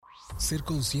Ser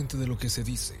consciente de lo que se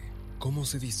dice, cómo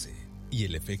se dice y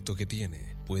el efecto que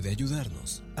tiene puede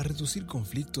ayudarnos a reducir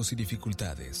conflictos y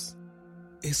dificultades.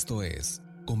 Esto es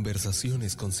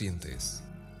Conversaciones Conscientes.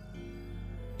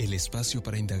 El espacio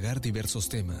para indagar diversos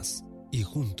temas y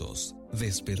juntos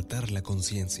despertar la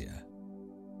conciencia.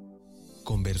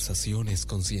 Conversaciones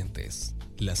Conscientes.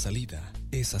 La salida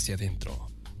es hacia adentro.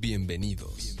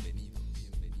 Bienvenidos.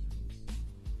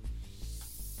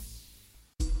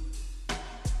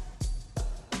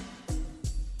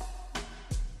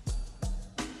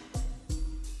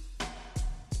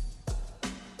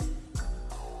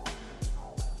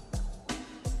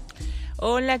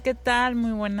 Hola, ¿qué tal?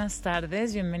 Muy buenas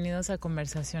tardes. Bienvenidos a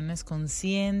Conversaciones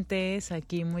Conscientes.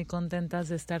 Aquí muy contentas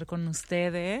de estar con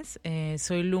ustedes.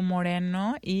 Soy Lu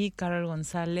Moreno y Carol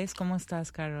González. ¿Cómo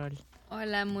estás, Carol?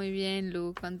 Hola, muy bien,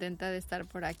 Lu. Contenta de estar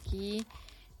por aquí.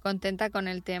 Contenta con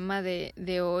el tema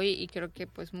de hoy y creo que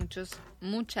pues muchos,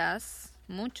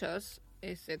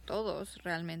 todos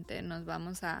realmente nos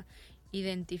vamos a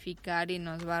identificar y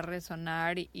nos va a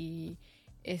resonar y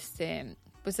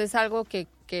pues es algo que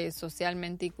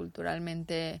socialmente y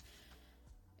culturalmente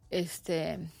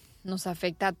nos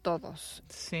afecta a todos.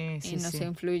 Sí, y nos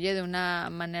influye de una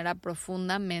manera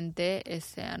profundamente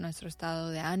a nuestro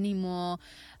estado de ánimo,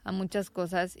 a muchas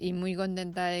cosas, y muy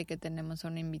contenta de que tenemos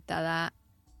una invitada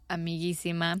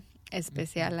amiguísima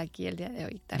especial aquí el día de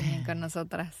hoy también con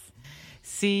nosotras.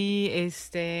 Sí,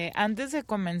 antes de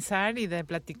comenzar y de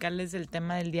platicarles del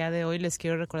tema del día de hoy, les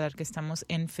quiero recordar que estamos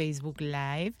en Facebook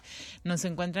Live. Nos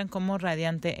encuentran como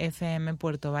Radiante FM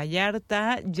Puerto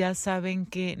Vallarta. Ya saben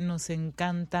que nos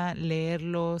encanta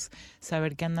leerlos,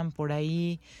 saber que andan por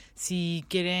ahí. Si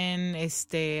quieren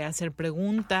hacer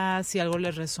preguntas, si algo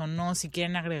les resonó, si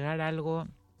quieren agregar algo.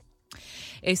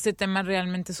 Este tema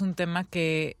realmente es un tema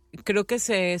que creo que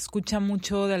se escucha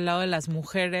mucho del lado de las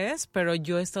mujeres, pero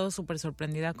yo he estado súper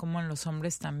sorprendida como en los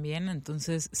hombres también,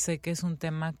 entonces sé que es un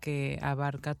tema que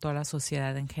abarca toda la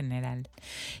sociedad en general.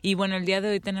 Y bueno, el día de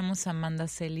hoy tenemos a Amanda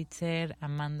Selitzer.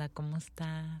 Amanda, ¿cómo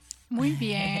estás? Muy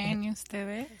bien, ¿y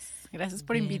ustedes? Gracias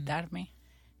por invitarme.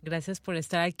 Gracias por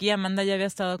estar aquí. Amanda ya había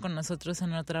estado con nosotros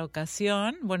en otra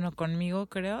ocasión, bueno, conmigo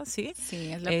creo, ¿sí? Sí,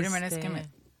 es la primera vez que me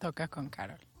toca con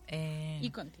Carol.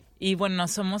 Y contigo. Y bueno,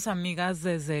 somos amigas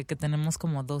desde que tenemos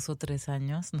como 2 o 3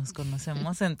 años, nos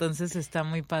conocemos, entonces está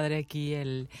muy padre aquí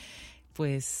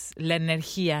la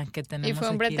energía que tenemos. Y fue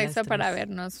un aquí pretexto para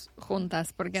vernos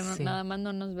juntas, porque nada más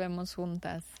no nos vemos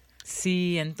juntas.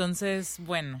 Sí, entonces,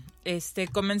 bueno,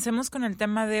 comencemos con el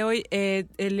tema de hoy.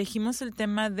 Elegimos el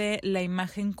tema de la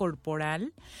imagen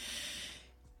corporal.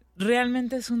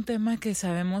 Realmente es un tema que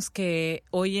sabemos que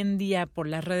hoy en día por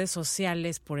las redes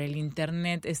sociales, por el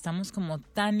internet, estamos como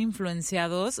tan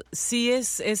influenciados. Sí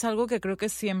es algo que creo que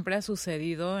siempre ha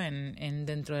sucedido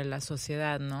dentro de la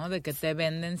sociedad, ¿no? De que te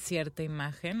venden cierta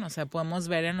imagen. O sea, podemos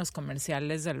ver en los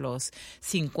comerciales de los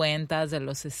 50, de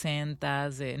los 60,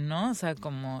 ¿no? O sea,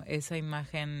 como esa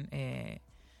imagen.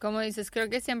 Como dices,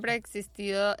 creo que siempre ha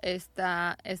existido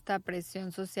esta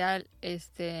presión social,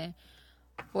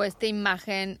 o esta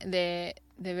imagen de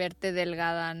verte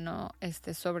delgada, ¿no?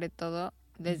 Sobre todo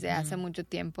desde hace mucho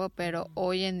tiempo, pero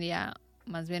hoy en día,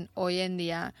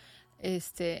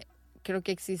 creo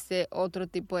que existe otro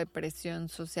tipo de presión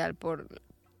social por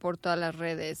todas las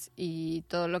redes y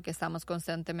todo lo que estamos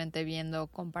constantemente viendo,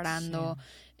 comparando,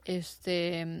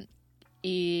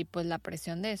 y pues la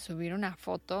presión de subir una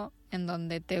foto en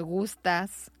donde te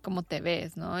gustas, cómo te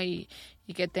ves, ¿no? Y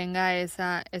que tenga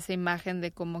esa imagen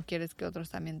de cómo quieres que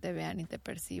otros también te vean y te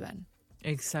perciban.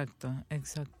 Exacto.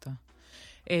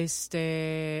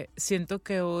 Siento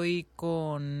que hoy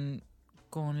con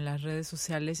las redes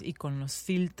sociales y con los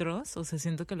filtros, o sea,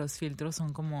 siento que los filtros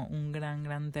son como un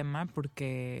gran tema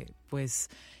porque pues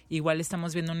igual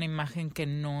estamos viendo una imagen que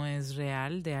no es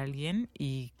real de alguien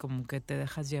y como que te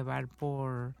dejas llevar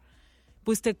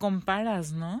pues te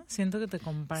comparas, ¿no? Siento que te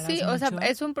comparas mucho. O sea,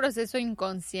 es un proceso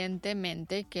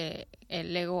inconscientemente que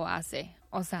el ego hace.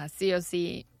 O sea, sí o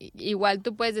sí. Igual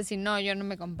tú puedes decir, no, yo no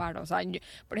me comparo. O sea,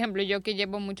 por ejemplo, yo que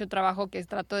llevo mucho trabajo, que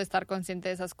trato de estar consciente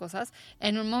de esas cosas,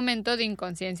 en un momento de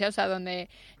inconsciencia, o sea, donde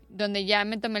ya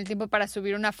me tomé el tiempo para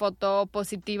subir una foto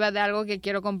positiva de algo que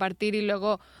quiero compartir y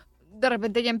luego de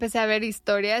repente ya empecé a ver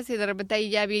historias y de repente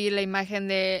ahí ya vi la imagen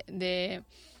de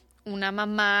una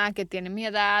mamá que tiene mi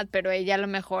edad, pero ella a lo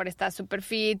mejor está súper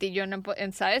fit y yo no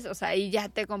puedo, ¿sabes? O sea, ahí ya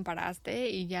te comparaste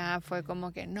y ya fue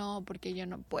como que no, porque yo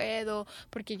no puedo,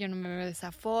 porque yo no me veo de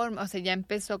esa forma. O sea, ya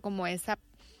empezó como esa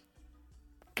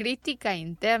crítica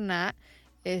interna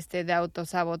de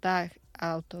autosabotaje.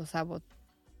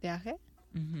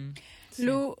 Uh-huh. Sí.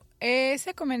 Lu,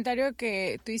 ese comentario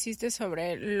que tú hiciste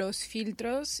sobre los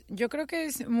filtros, yo creo que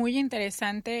es muy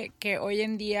interesante que hoy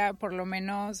en día, por lo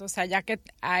menos, o sea, ya que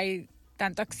hay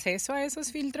tanto acceso a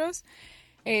esos filtros,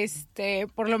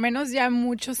 por lo menos ya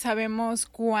muchos sabemos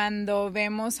cuando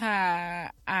vemos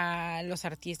a los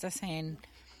artistas en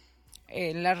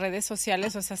las redes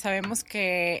sociales, o sea, sabemos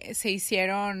que se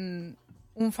hicieron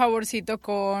un favorcito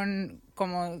con,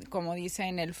 como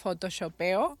dicen, el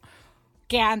photoshopeo,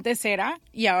 que antes era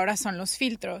y ahora son los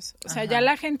filtros. O sea, ya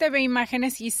la gente ve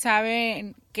imágenes y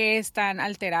sabe que están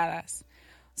alteradas.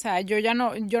 O sea, yo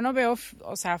no veo,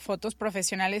 o sea, fotos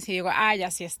profesionales y digo, ya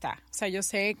sí está. O sea, yo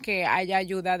sé que hay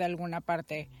ayuda de alguna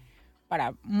parte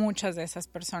para muchas de esas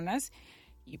personas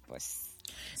y pues...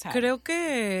 O sea, creo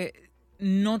que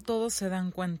no todos se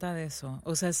dan cuenta de eso.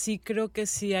 O sea, sí creo que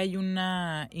sí hay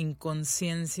una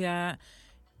inconsciencia.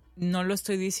 No lo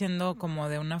estoy diciendo como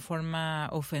de una forma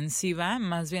ofensiva,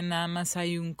 más bien nada más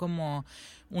hay como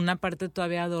una parte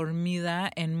todavía dormida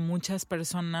en muchas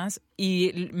personas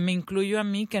y me incluyo a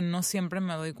mí que no siempre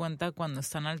me doy cuenta cuando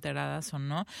están alteradas o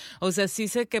no. O sea, sí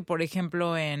sé que, por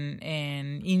ejemplo,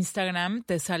 en Instagram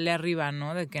te sale arriba,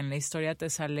 ¿no? De que en la historia te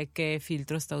sale qué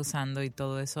filtro está usando y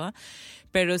todo eso.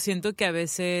 Pero siento que a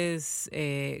veces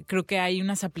creo que hay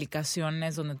unas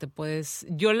aplicaciones donde te puedes...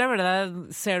 Yo la verdad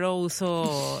cero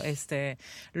uso,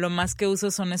 lo más que uso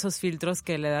son esos filtros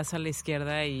que le das a la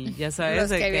izquierda y ya sabes.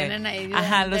 Los que vienen ahí.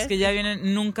 Ajá, los que ya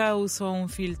vienen. Nunca uso un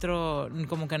filtro,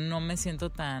 como que no me siento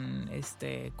tan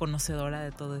conocedora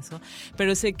de todo eso.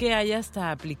 Pero sé que hay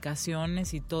hasta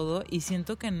aplicaciones y todo y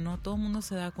siento que no todo el mundo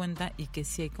se da cuenta y que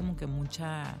sí hay como que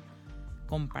mucha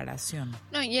comparación.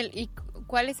 No, y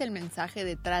 ¿cuál es el mensaje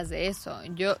detrás de eso?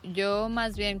 Yo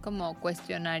más bien como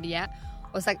cuestionaría,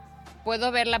 o sea,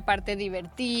 puedo ver la parte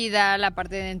divertida, la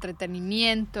parte de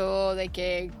entretenimiento, de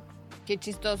que qué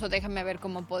chistoso, déjame ver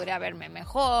cómo podría verme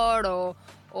mejor,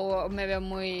 o me veo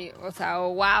muy, o sea,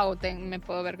 o wow, me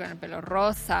puedo ver con el pelo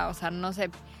rosa, o sea, no sé.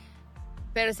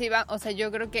 Pero sí o sea, yo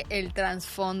creo que el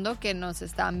trasfondo que nos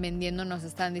están vendiendo, nos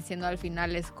están diciendo al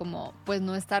final es como, pues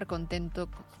no estar contento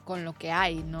con lo que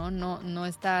hay, ¿no? No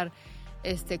estar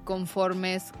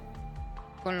conformes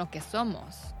con lo que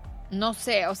somos. No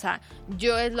sé, o sea,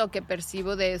 yo es lo que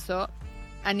percibo de eso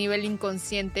a nivel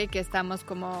inconsciente, que estamos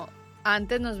como,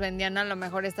 antes nos vendían a lo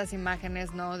mejor estas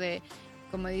imágenes, ¿no? De,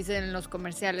 como dicen en los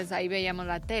comerciales, ahí veíamos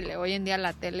la tele. Hoy en día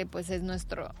la tele pues es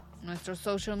nuestro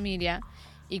social media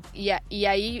y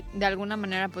ahí de alguna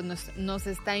manera pues nos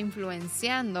está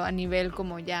influenciando a nivel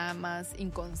como ya más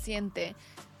inconsciente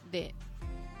de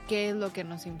qué es lo que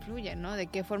nos influye, ¿no? De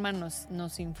qué forma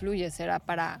nos influye. ¿Será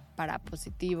para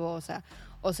positivo? O sea,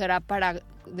 o será para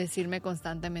decirme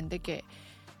constantemente que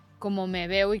como me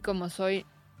veo y como soy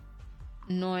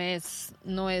no es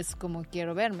como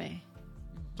quiero verme.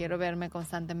 Quiero verme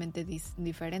constantemente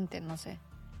diferente, no sé.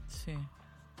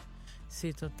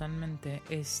 Sí, totalmente.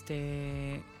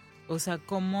 O sea,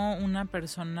 ¿cómo una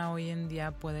persona hoy en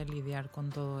día puede lidiar con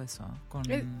todo eso?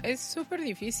 Es súper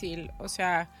difícil. O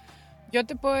sea, yo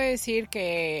te puedo decir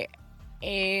que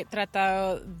he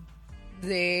tratado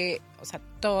de, o sea,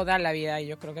 toda la vida, y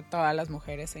yo creo que todas las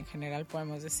mujeres en general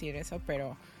podemos decir eso,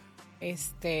 pero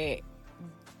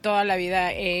toda la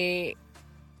vida he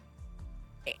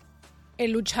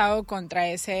luchado contra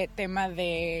ese tema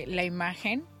de la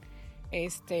imagen.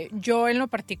 Yo en lo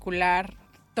particular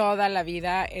toda la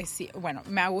vida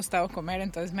me ha gustado comer,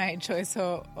 entonces me ha hecho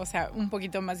eso, o sea, un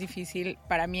poquito más difícil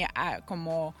para mí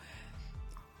como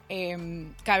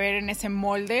caber en ese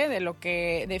molde de lo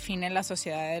que define la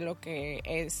sociedad, de lo que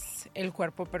es el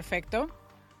cuerpo perfecto.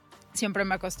 Siempre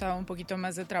me ha costado un poquito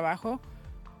más de trabajo,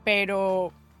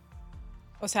 pero,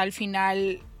 o sea, al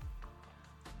final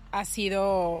ha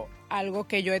sido algo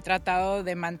que yo he tratado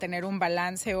de mantener un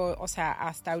balance, o sea,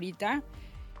 hasta ahorita,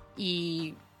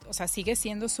 y, o sea, sigue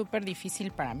siendo súper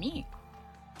difícil para mí.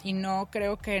 Y no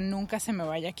creo que nunca se me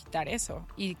vaya a quitar eso.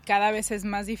 Y cada vez es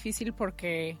más difícil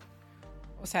porque,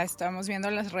 o sea, estamos viendo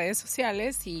las redes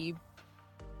sociales y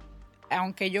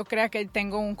aunque yo crea que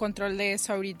tengo un control de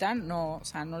eso ahorita, no, o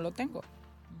sea, no lo tengo.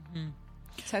 Uh-huh.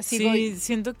 O sea, sí,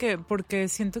 siento que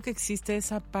existe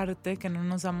esa parte que no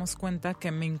nos damos cuenta, que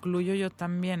me incluyo yo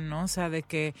también, ¿no? O sea, de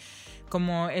que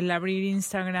como el abrir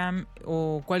Instagram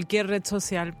o cualquier red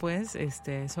social, pues,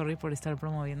 sorry por estar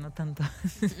promoviendo tanto,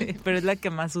 pero es la que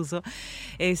más uso,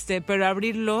 pero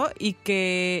abrirlo y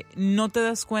que no te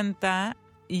das cuenta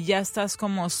y ya estás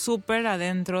como súper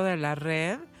adentro de la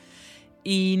red.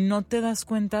 y no te das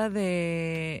cuenta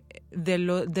de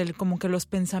como que los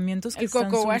pensamientos que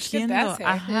están surgiendo. Que te hace.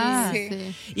 Ajá.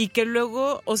 Sí. Y que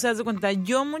luego, o sea, haz de cuenta,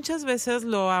 yo muchas veces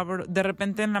lo abro, de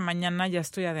repente en la mañana ya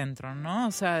estoy adentro, ¿no?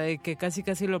 O sea, de que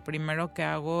casi lo primero que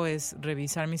hago es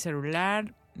revisar mi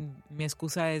celular. Mi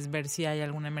excusa es ver si hay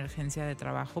alguna emergencia de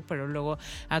trabajo, pero luego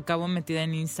acabo metida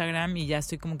en Instagram y ya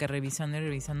estoy como que revisando.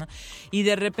 Y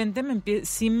de repente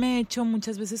sí me he hecho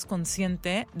muchas veces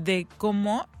consciente de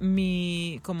cómo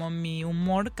mi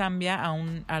humor cambia a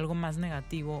algo más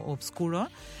negativo, oscuro.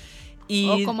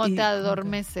 O como te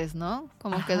adormeces, ¿no?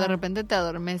 Como que de repente te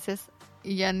adormeces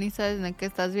y ya ni sabes en qué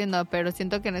estás viendo, pero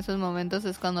siento que en esos momentos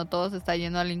es cuando todo se está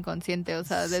yendo al inconsciente, o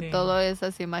sea, de todas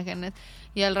esas imágenes,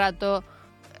 y al rato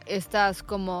estás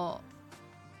como,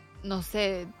 no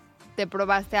sé, te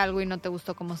probaste algo y no te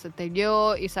gustó cómo se te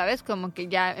vio, y sabes, como que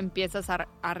ya empiezas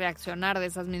a reaccionar de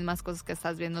esas mismas cosas que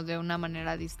estás viendo de una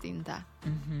manera distinta.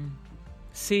 Uh-huh.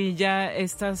 Sí, ya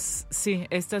estás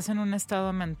en un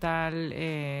estado mental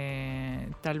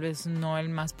tal vez no el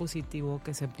más positivo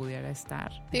que se pudiera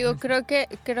estar. Digo, creo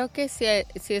que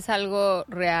si es algo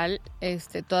real,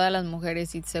 todas las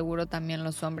mujeres y seguro también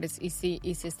los hombres, y si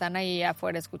están ahí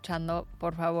afuera escuchando,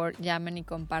 por favor llamen y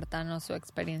compártanos su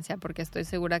experiencia, porque estoy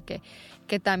segura que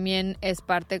también es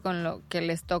parte con lo que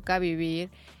les toca vivir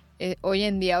hoy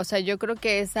en día. O sea, yo creo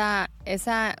que esa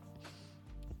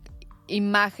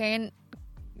imagen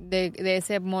de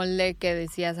ese molde que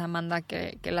decías, Amanda,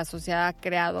 que la sociedad ha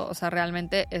creado, o sea,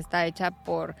 realmente está hecha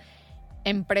por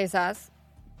empresas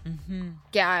uh-huh.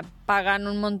 que pagan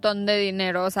un montón de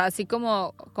dinero, o sea, así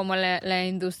como la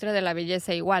industria de la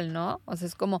belleza igual, ¿no? O sea,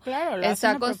 es como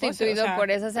está constituido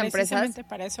por esas empresas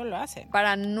para eso lo hacen.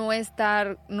 Para no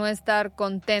estar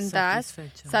contentas,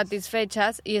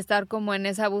 satisfechas y estar como en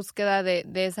esa búsqueda de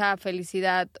esa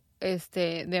felicidad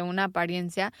de una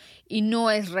apariencia, y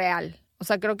no es real. O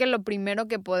sea, creo que lo primero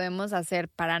que podemos hacer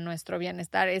para nuestro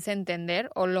bienestar es entender,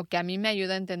 o lo que a mí me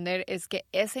ayuda a entender es que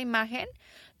esa imagen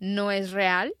no es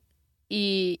real,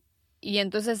 y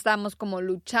entonces estamos como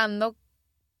luchando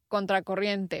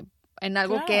contracorriente en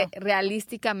algo que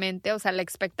realísticamente, o sea, la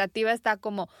expectativa está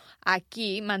como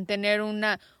aquí, mantener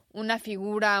una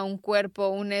figura, un cuerpo,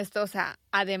 o sea,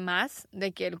 además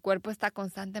de que el cuerpo está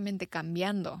constantemente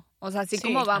cambiando. O sea, así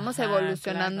como vamos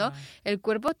evolucionando, el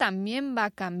cuerpo también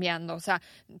va cambiando. O sea,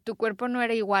 tu cuerpo no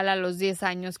era igual a los 10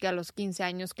 años, que a los 15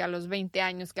 años, que a los 20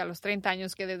 años, que a los 30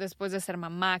 años, que después de ser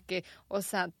mamá, o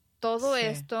sea, todo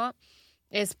esto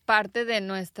es parte de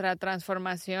nuestra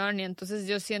transformación, y entonces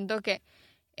yo siento que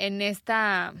en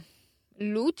esta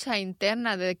lucha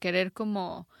interna de querer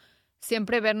como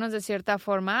siempre vernos de cierta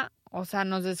forma, o sea,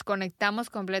 nos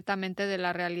desconectamos completamente de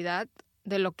la realidad,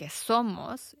 de lo que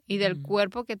somos y del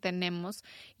cuerpo que tenemos,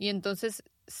 y entonces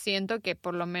siento que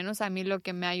por lo menos a mí lo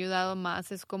que me ha ayudado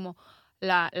más es como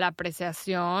la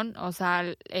apreciación, o sea,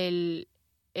 el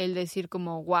decir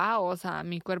como wow, o sea,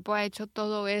 mi cuerpo ha hecho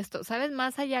todo esto, ¿sabes?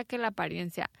 Más allá que la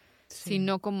apariencia,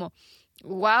 sino como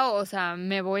wow, o sea,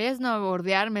 me voy a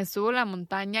snowboardear, me subo la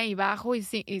montaña y bajo y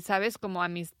sabes, como a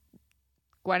mis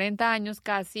 40 años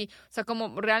casi, o sea,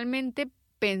 como realmente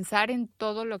pensar en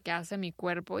todo lo que hace mi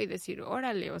cuerpo y decir,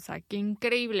 órale, o sea, qué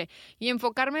increíble, y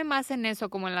enfocarme más en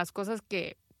eso, como en las cosas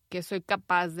que soy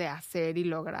capaz de hacer y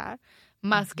lograr,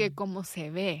 más que cómo se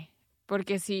ve,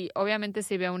 porque obviamente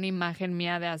si veo una imagen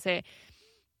mía de hace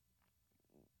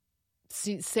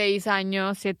 6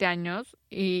 años, 7 años,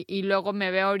 y luego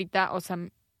me veo ahorita, o sea,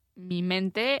 mi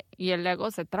mente y el ego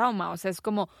se trauma, o sea, es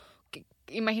como,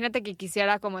 imagínate que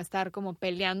quisiera como estar como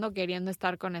peleando, queriendo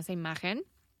estar con esa imagen.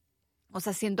 O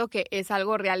sea, siento que es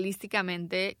algo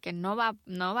realísticamente que no va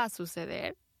a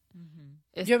suceder.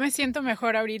 Uh-huh. Yo me siento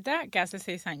mejor ahorita que hace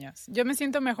 6 años. Yo me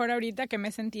siento mejor ahorita que me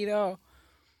he sentido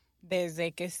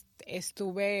desde que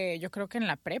estuve, yo creo que en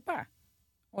la prepa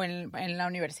o en la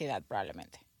universidad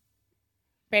probablemente.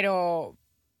 Pero,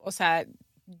 o sea,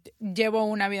 llevo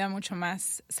una vida mucho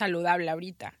más saludable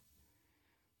ahorita.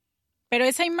 Pero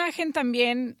esa imagen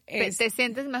también Te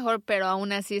sientes mejor, pero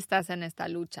aún así estás en esta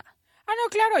lucha. No,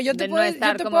 claro, yo te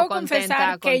puedo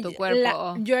confesar que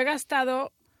yo he gastado,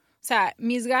 o sea,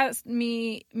 mis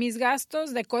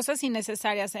gastos de cosas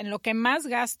innecesarias, en lo que más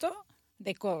gasto,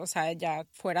 o sea, ya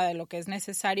fuera de lo que es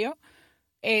necesario,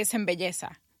 es en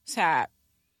belleza. O sea,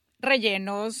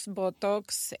 rellenos,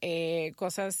 botox,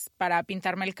 cosas para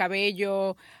pintarme el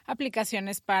cabello,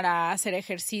 aplicaciones para hacer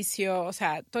ejercicio, o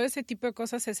sea, todo ese tipo de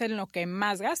cosas es en lo que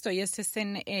más gasto, y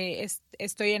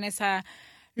estoy en esa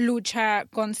lucha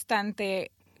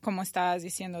constante, como estabas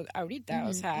diciendo ahorita,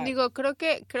 o sea. Digo, creo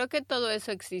que todo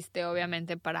eso existe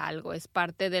obviamente para algo, es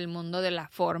parte del mundo de la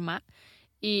forma,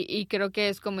 Y creo que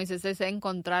es como dices, es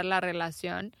encontrar la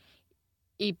relación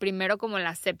y primero como la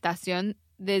aceptación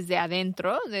desde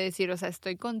adentro, de decir, o sea,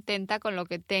 estoy contenta con lo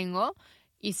que tengo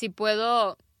y si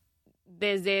puedo,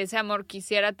 desde ese amor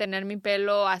quisiera tener mi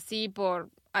pelo así por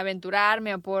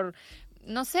aventurarme o por,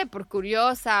 no sé, por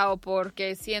curiosa o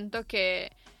porque siento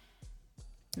que...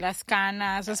 Las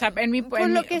canas, o sea, por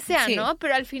lo que sea, sí. ¿no?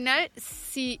 Pero al final,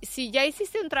 si ya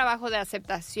hiciste un trabajo de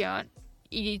aceptación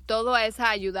y toda esa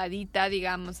ayudadita,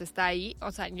 digamos, está ahí,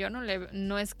 o sea, yo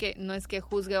no es que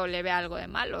juzgue o le vea algo de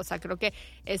malo, o sea, creo que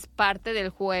es parte del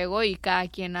juego y cada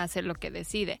quien hace lo que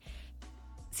decide.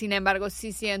 Sin embargo,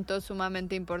 sí siento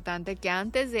sumamente importante que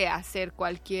antes de hacer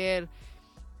cualquier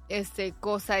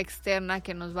cosa externa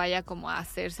que nos vaya como a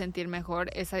hacer sentir mejor,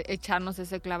 es echarnos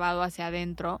ese clavado hacia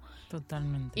adentro.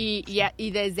 Totalmente.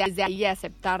 Y desde ahí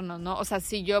aceptarnos, ¿no? O sea,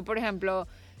 si yo, por ejemplo,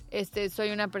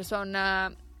 soy una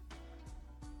persona,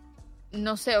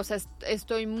 no sé, o sea,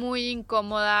 estoy muy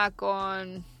incómoda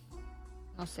con,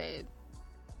 no sé,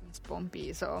 mis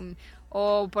pompis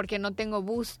o porque no tengo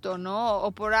busto, ¿no?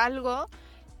 O por algo...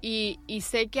 Y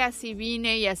sé que así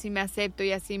vine y así me acepto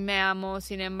y así me amo,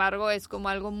 sin embargo es como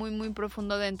algo muy muy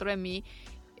profundo dentro de mí,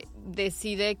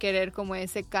 decide querer como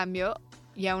ese cambio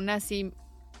y aún así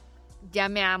ya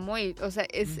me amo y, o sea,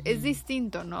 es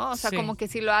distinto, ¿no? O sea, sí. Como que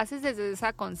si lo haces desde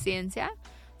esa conciencia,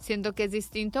 siento que es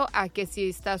distinto a que si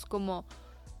estás como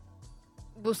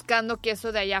buscando que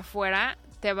eso de allá afuera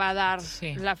te va a dar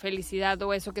la felicidad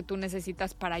o eso que tú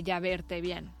necesitas para ya verte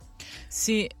bien.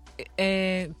 Sí,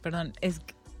 perdón,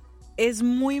 es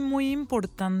muy, muy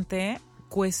importante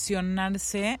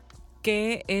cuestionarse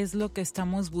qué es lo que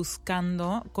estamos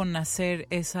buscando con hacer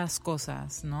esas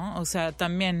cosas, ¿no? O sea,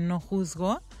 también no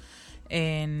juzgo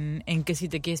en que si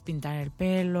te quieres pintar el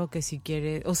pelo, que si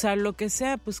quieres, o sea, lo que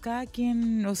sea, pues cada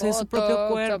quien, o sea, es su propio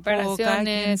cuerpo, cada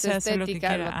quien se hace lo que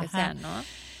quiera. Lo que sea, ¿no?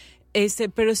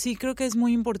 Pero sí creo que es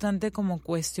muy importante como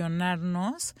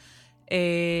cuestionarnos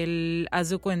haz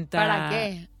de cuenta... ¿Para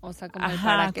qué? O sea, como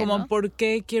para qué, como ¿no? ¿por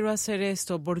qué quiero hacer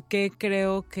esto? ¿Por qué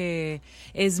creo que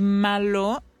es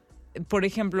malo? Por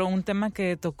ejemplo, un tema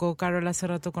que tocó Carol hace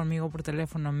rato conmigo por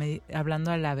teléfono,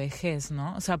 hablando de la vejez,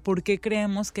 ¿no? O sea, ¿por qué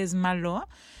creemos que es malo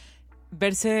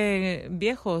verse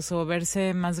viejos o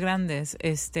verse más grandes?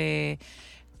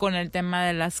 Con el tema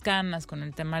de las canas, con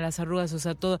el tema de las arrugas, o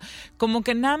sea, todo. Como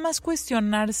que nada más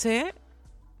cuestionarse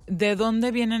de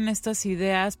dónde vienen estas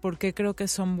ideas, por qué creo que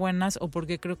son buenas o por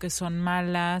qué creo que son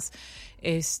malas.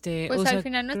 Pues o sea, al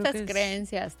final nuestras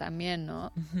creencias también,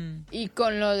 ¿no? Uh-huh. Y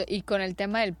con el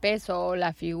tema del peso o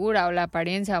la figura o la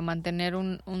apariencia o mantener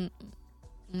una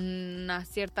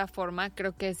cierta forma,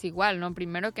 creo que es igual, ¿no?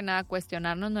 Primero que nada,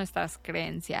 cuestionarnos nuestras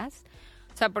creencias.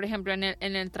 O sea, por ejemplo, en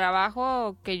el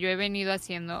trabajo que yo he venido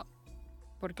haciendo,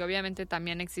 porque obviamente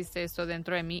también existe esto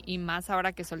dentro de mí y más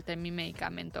ahora que solté mi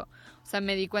medicamento. O sea,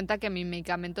 me di cuenta que mi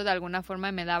medicamento de alguna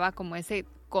forma me daba como ese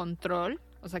control,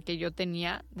 o sea, que yo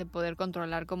tenía de poder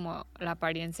controlar como la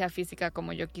apariencia física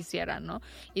como yo quisiera, ¿no?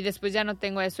 Y después ya no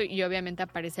tengo eso y obviamente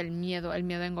aparece el miedo a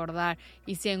engordar.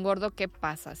 Y si engordo, ¿qué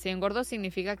pasa? Si engordo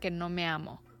significa que no me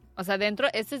amo. O sea,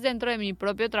 este es dentro de mi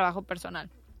propio trabajo personal.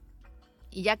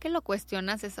 Y ya que lo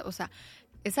cuestionas,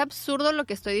 es absurdo lo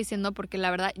que estoy diciendo porque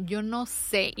la verdad yo no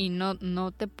sé y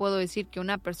no te puedo decir que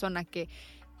una persona que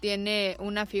tiene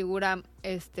una figura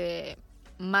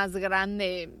más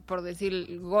grande, por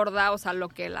decir gorda, o sea, lo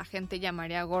que la gente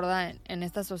llamaría gorda en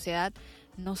esta sociedad,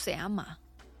 no se ama.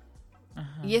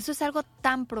 Ajá. Y eso es algo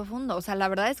tan profundo, o sea, la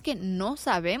verdad es que no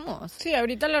sabemos. Sí,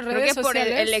 ahorita las redes sociales... Creo que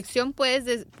por elección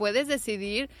puedes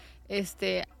decidir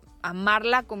amar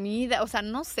la comida, o sea,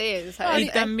 no sé. ¿Sabes? Y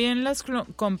también las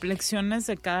complexiones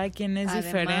de cada quien es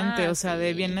diferente, o sea,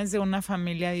 vienes de una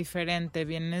familia diferente,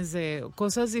 vienes de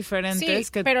cosas diferentes.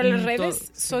 Sí, pero las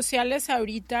redes sociales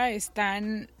ahorita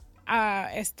están,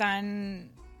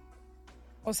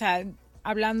 o sea,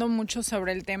 hablando mucho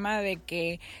sobre el tema de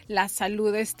que la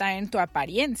salud está en tu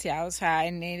apariencia, o sea,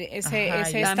 en ese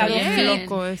estado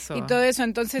loco eso. Y todo eso.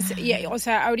 Entonces, o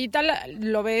sea, ahorita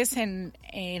lo ves en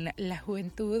la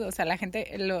juventud, o sea, la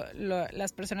gente,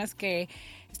 las personas que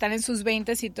están en sus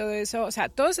 20s y todo eso, o sea,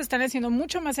 todos están haciendo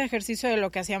mucho más ejercicio de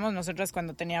lo que hacíamos nosotros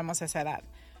cuando teníamos esa edad.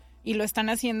 Y lo están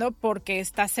haciendo porque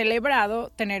está celebrado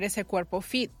tener ese cuerpo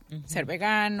fit, ser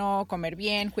vegano, comer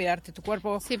bien, cuidarte tu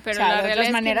cuerpo. Sí, pero la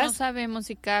realidad es que no sabemos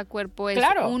si cada cuerpo es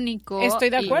único. Estoy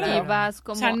de acuerdo. Y vas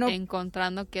como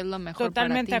encontrando qué es lo mejor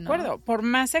totalmente para ti, de acuerdo. ¿No? Por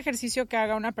más ejercicio que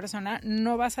haga una persona,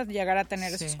 no vas a llegar a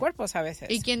tener esos cuerpos a veces.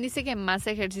 ¿Y quién dice que más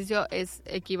ejercicio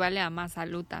equivale a más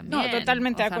salud también? No,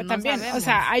 totalmente de acuerdo también. Sabemos. O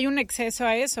sea, hay un exceso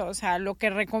a eso. O sea, lo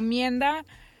que recomienda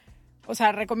o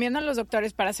sea, recomiendan los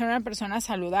doctores para ser una persona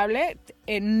saludable,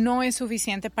 no es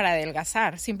suficiente para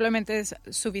adelgazar, simplemente es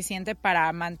suficiente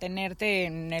para mantenerte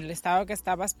en el estado que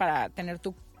estabas, para tener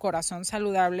tu corazón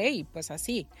saludable y pues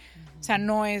así. O sea,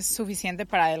 no es suficiente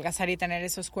para adelgazar y tener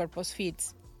esos cuerpos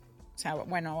fits. O sea,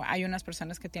 bueno, hay unas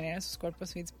personas que tienen esos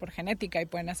cuerpos fits por genética y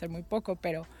pueden hacer muy poco,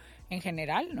 pero en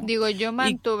general, ¿no? Digo, yo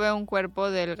mantuve un cuerpo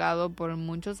delgado por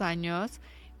muchos años,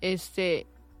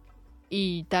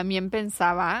 y también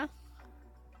pensaba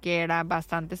que era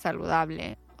bastante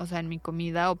saludable, o sea, en mi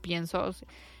comida o pienso,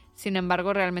 sin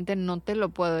embargo, realmente no te lo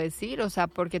puedo decir, o sea,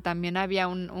 porque también había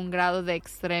un grado de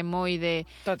extremo y de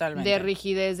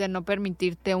rigidez, de no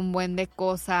permitirte un buen de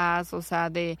cosas, o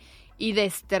sea, y de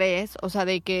estrés, o sea,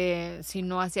 de que si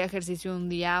no hacía ejercicio un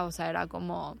día, o sea, era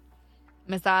como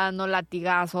me estaba dando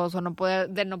latigazos o no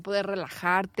poder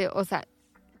relajarte, o sea,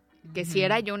 que si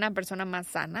era yo una persona más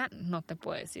sana, no te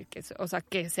puedo decir que, o sea,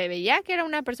 que se veía que era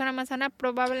una persona más sana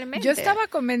probablemente. Yo estaba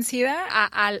convencida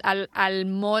al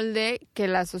molde que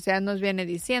la sociedad nos viene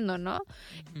diciendo, ¿no?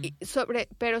 Y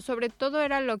pero sobre todo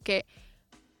era lo que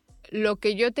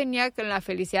yo tenía con la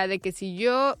felicidad de que si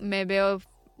yo me veo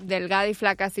delgada y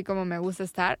flaca así como me gusta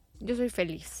estar, yo soy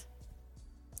feliz.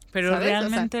 ¿Pero ¿sabes?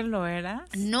 realmente o sea, lo era?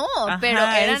 No, pero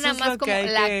era nada más como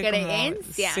la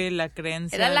creencia. Sí, la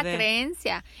creencia. Era la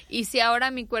creencia. Y si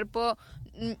ahora mi cuerpo,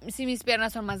 si mis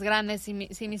piernas son más grandes, si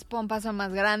mis pompas son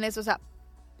más grandes, o sea,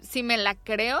 si me la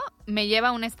creo, me lleva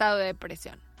a un estado de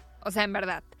depresión. O sea, en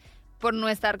verdad, por no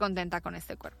estar contenta con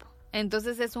este cuerpo.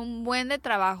 Entonces es un buen de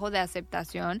trabajo de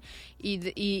aceptación y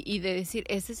de decir,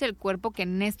 ese es el cuerpo que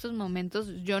en estos momentos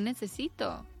yo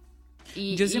necesito.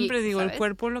 Yo siempre digo, ¿sabes? El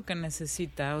cuerpo lo que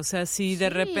necesita, o sea, si de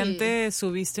repente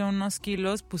subiste unos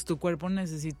kilos, pues tu cuerpo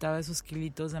necesitaba esos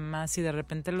kilitos de más, si de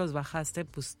repente los bajaste,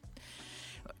 pues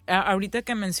ahorita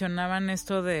que mencionaban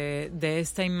esto de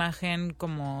esta imagen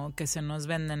como que se nos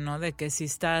vende, ¿no? De que si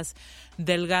estás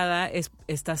delgada,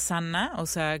 estás sana, o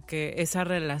sea, que esa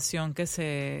relación que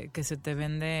se te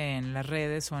vende en las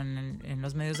redes o en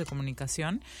los medios de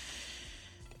comunicación.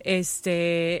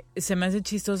 Se me hace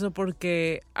chistoso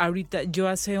porque ahorita yo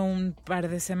hace un par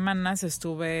de semanas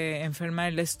estuve enferma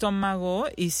del estómago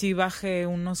y sí bajé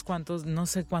unos cuantos, no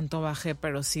sé cuánto bajé,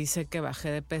 pero sí sé que bajé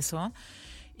de peso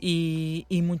y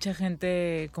mucha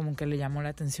gente como que le llamó la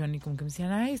atención y como que me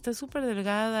decían, ay, estás súper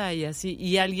delgada y así,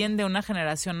 y alguien de una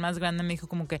generación más grande me dijo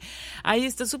como que, ay,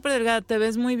 estás súper delgada, te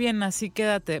ves muy bien, así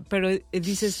quédate, pero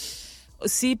dices...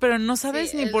 Sí, pero no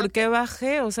sabes ni por qué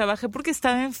bajé, o sea, bajé porque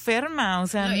estaba enferma, o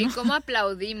sea... No, y cómo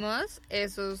aplaudimos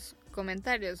esos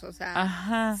comentarios, o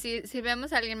sea, si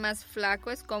vemos a alguien más flaco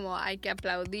es como hay que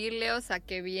aplaudirle, o sea,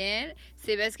 qué bien,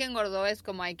 si ves que engordó es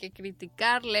como hay que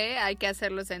criticarle, hay que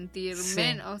hacerlo sentir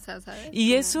menos, o sea, ¿sabes? Y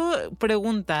como... eso,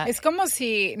 pregunta... Es como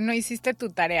si no hiciste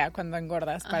tu tarea cuando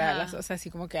engordas para las... O sea,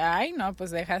 así como que, ay, no, pues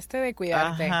dejaste de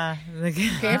cuidarte.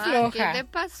 Qué floja. ¿Qué te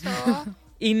pasó?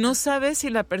 Y no sabes si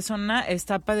la persona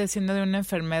está padeciendo de una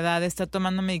enfermedad, está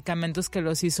tomando medicamentos que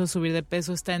los hizo subir de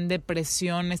peso, está en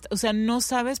depresión, o sea, no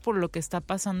sabes por lo que está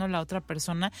pasando la otra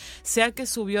persona, sea que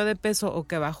subió de peso o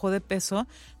que bajó de peso,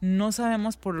 no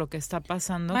sabemos por lo que está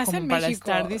pasando más como para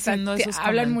México, estar diciendo esos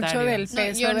hablan comentarios. Mucho del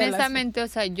peso. No, yo honestamente, o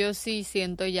sea, yo sí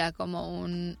siento ya como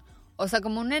un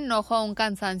enojo o un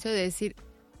cansancio de decir,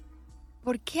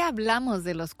 ¿por qué hablamos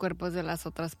de los cuerpos de las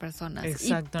otras personas?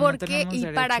 Exacto, ¿Y por qué y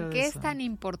para qué es tan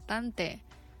importante?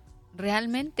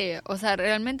 Realmente, o sea,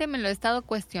 realmente me lo he estado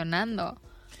cuestionando.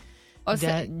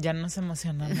 Ya nos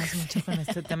emocionamos mucho con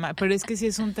este tema, pero es que sí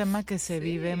es un tema que se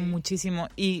vive muchísimo.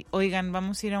 Y oigan,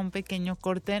 vamos a ir a un pequeño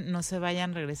corte, no se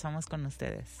vayan, regresamos con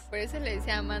ustedes. Por eso le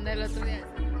decía a Amanda el otro día.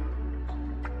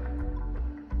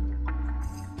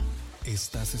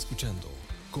 Estás escuchando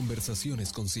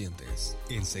Conversaciones Conscientes.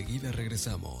 Enseguida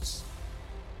regresamos.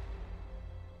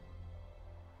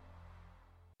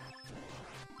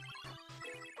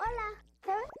 Hola,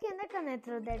 ¿sabes qué onda con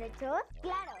nuestros derechos?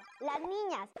 Claro, las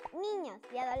niñas, niños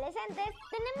y adolescentes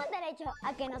tenemos derecho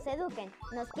a que nos eduquen,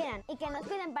 nos quieran y que nos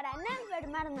cuiden para no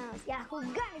enfermarnos y a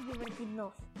jugar y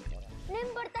divertirnos. No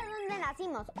importa dónde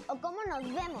nacimos o cómo nos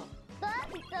vemos, todas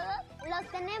y todos los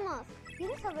tenemos.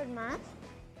 ¿Quieres saber más?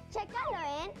 Chécalo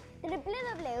en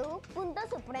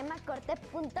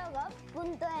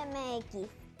www.supremacorte.gov.mx.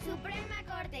 Suprema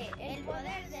Corte, el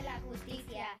poder de la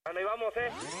justicia. Ahí vamos,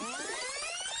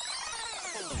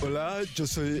 Hola, yo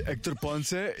soy Héctor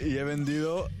Ponce y he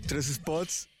vendido 3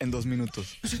 spots en 2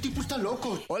 minutos. Ese tipo está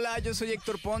loco. Hola, yo soy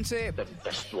Héctor Ponce.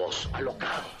 Tempestuoso,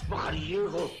 alocado,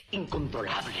 mujeriego,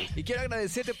 incontrolable. Y quiero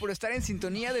agradecerte por estar en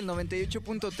sintonía del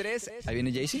 98.3. Ahí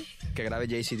viene Jaycee, que grabe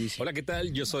Jaycee dice. Hola, ¿qué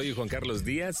tal? Yo soy Juan Carlos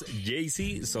Díaz,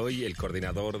 Jaycee, soy el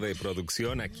coordinador de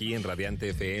producción aquí en Radiante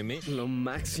FM. Lo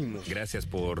máximo. Gracias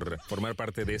por formar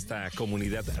parte de esta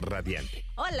comunidad radiante.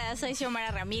 Hola, soy Xiomara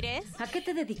Ramírez. ¿A qué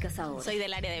te dedicas ahora? Soy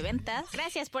del área de ventas.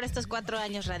 Gracias por estos 4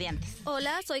 años radiantes.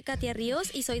 Hola, soy Katia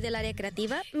Ríos y soy del área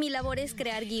creativa. Mi labor es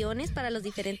crear guiones para los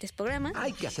diferentes programas.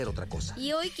 Hay que hacer otra cosa.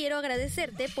 Y hoy quiero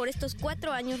agradecerte por estos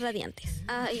 4 años radiantes.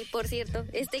 Ay, por cierto,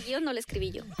 este guión no lo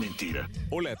escribí yo. Mentira.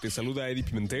 Hola, te saluda Eddie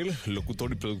Pimentel,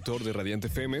 locutor y productor de Radiante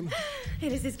FM.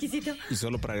 Eres exquisito. Y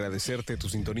solo para agradecerte tu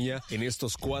sintonía en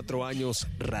estos 4 años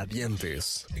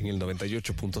radiantes en el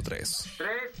 98.3. 3,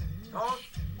 2,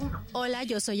 1. Hola,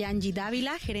 yo soy Angie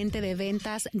Dávila, gerente de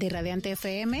ventas de Radiante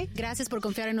FM. Gracias por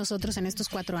confiar en nosotros en estos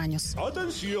 4 años.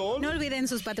 ¡Atención! No olviden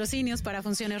sus patrocinios para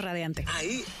Funciones Radiante.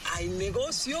 Ahí hay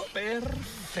negocio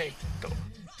perfecto.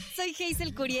 Soy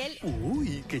Hazel Curiel.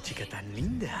 Uy, qué chica tan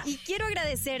linda. Y quiero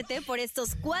agradecerte por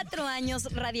estos 4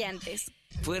 años radiantes.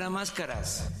 Fuera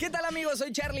máscaras. ¿Qué tal, amigos?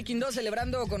 Soy Charlie Quindó,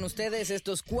 celebrando con ustedes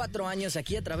estos 4 años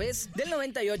aquí a través del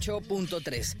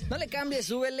 98.3. No le cambies,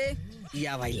 súbele y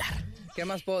a bailar. ¿Qué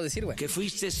más puedo decir, güey? Que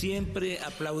fuiste siempre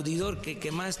aplaudidor, que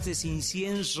quemaste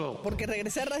incienso. Porque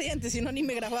regresé a Radiante, si no ni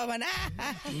me grababan.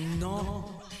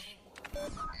 No.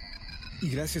 Y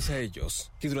gracias a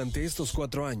ellos, que durante estos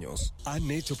 4 años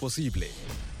han hecho posible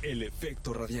el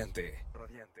efecto radiante.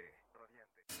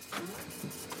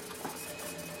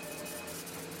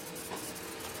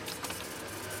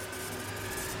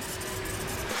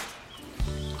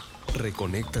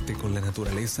 Reconéctate con la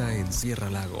naturaleza en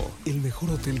Sierra Lago, el mejor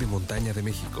hotel de montaña de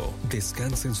México.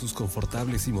 Descansa en sus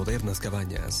confortables y modernas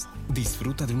cabañas.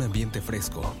 Disfruta de un ambiente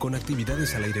fresco, con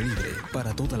actividades al aire libre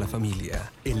para toda la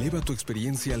familia. Eleva tu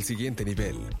experiencia al siguiente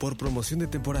nivel. Por promoción de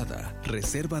temporada,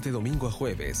 reserva de domingo a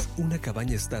jueves una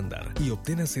cabaña estándar y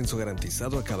obtén ascenso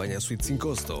garantizado a cabaña suite sin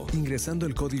costo, ingresando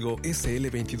el código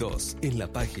SL22 en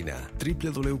la página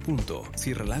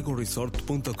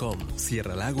www.sierralagoresort.com.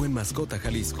 Sierra Lago en Mascota,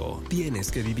 Jalisco.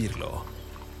 Tienes que vivirlo.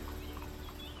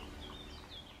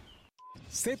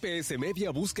 CPS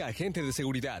Media busca agente de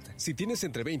seguridad. Si tienes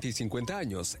entre 20 y 50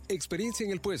 años, experiencia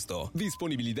en el puesto,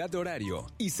 disponibilidad de horario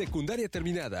y secundaria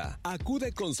terminada,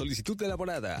 acude con solicitud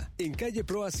elaborada en calle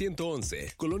Proa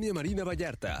 111, Colonia Marina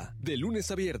Vallarta, de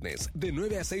lunes a viernes, de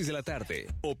 9 a 6 de la tarde,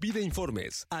 o pide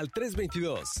informes al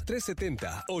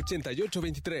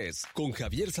 322-370-8823. Con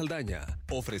Javier Saldaña,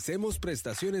 ofrecemos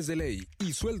prestaciones de ley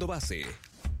y sueldo base.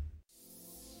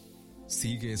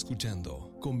 Sigue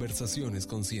escuchando Conversaciones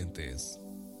Conscientes.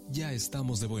 Ya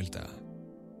estamos de vuelta.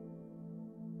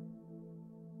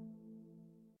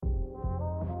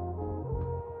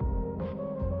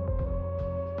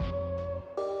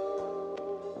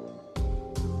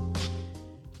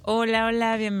 Hola,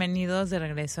 hola, bienvenidos de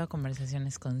regreso a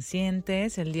Conversaciones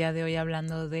Conscientes. El día de hoy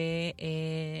hablando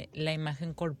de la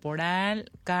imagen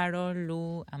corporal, Caro,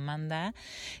 Lu, Amanda.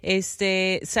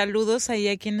 Saludos ahí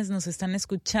a quienes nos están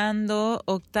escuchando.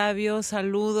 Octavio,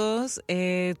 saludos.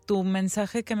 Tu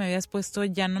mensaje que me habías puesto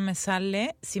ya no me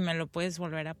sale. Si me lo puedes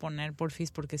volver a poner,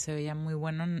 porfis, porque se veía muy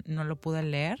bueno, no lo pude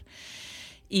leer.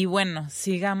 Y bueno,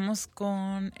 sigamos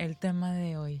con el tema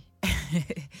de hoy.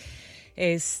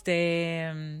 Justo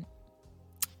en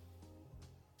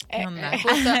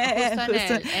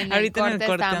el corte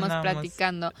estábamos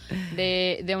platicando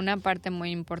de una parte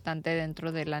muy importante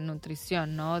dentro de la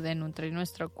nutrición, ¿no? De nutrir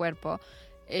nuestro cuerpo.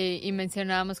 Y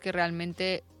mencionábamos que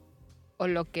realmente, o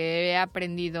lo que he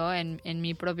aprendido en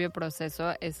mi propio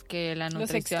proceso, es que la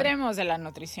nutrición... Los extremos de la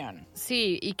nutrición.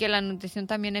 Sí, y que la nutrición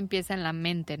también empieza en la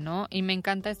mente, ¿no? Y me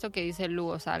encanta esto que dice Lu,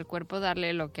 o sea, al cuerpo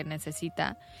darle lo que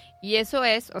necesita. Y eso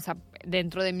es, o sea,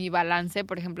 dentro de mi balance,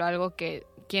 por ejemplo, algo que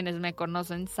quienes me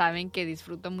conocen saben que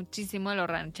disfruto muchísimo de los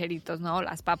rancheritos, ¿no?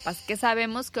 Las papas, que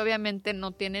sabemos que obviamente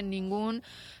no tienen ningún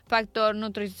factor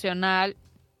nutricional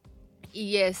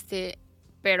y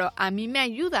pero a mí me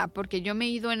ayuda porque yo me he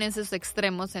ido en esos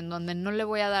extremos en donde no le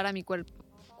voy a dar a mi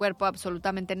cuerpo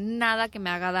absolutamente nada que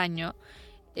me haga daño,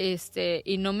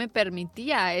 y no me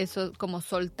permitía eso, como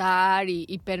soltar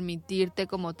y permitirte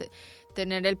como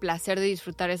tener el placer de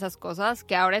disfrutar esas cosas,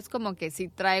 que ahora es como que si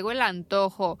traigo el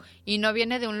antojo y no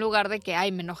viene de un lugar de que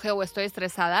ay, me enojé o estoy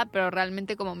estresada, pero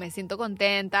realmente como me siento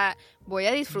contenta, voy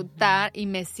a disfrutar y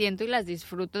me siento y las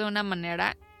disfruto de una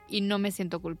manera y no me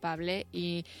siento culpable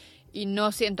y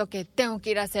no siento que tengo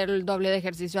que ir a hacer el doble de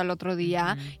ejercicio al otro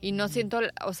día y no siento,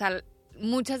 o sea,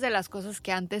 muchas de las cosas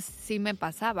que antes sí me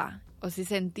pasaba. sí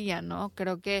sentía, ¿no?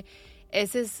 Creo que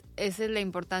esa es la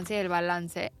importancia del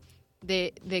balance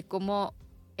de cómo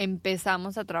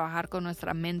empezamos a trabajar con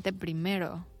nuestra mente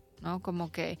primero, ¿no?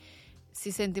 Como que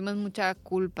si sentimos mucha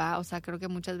culpa, o sea, creo que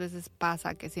muchas veces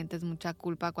pasa que sientes mucha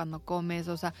culpa cuando comes,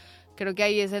 o sea, creo que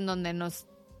ahí es en donde nos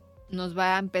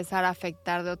va a empezar a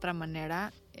afectar de otra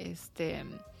manera,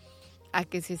 a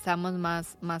que si estamos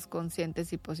más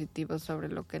conscientes y positivos sobre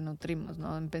lo que nutrimos,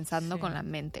 ¿no? Pensando con la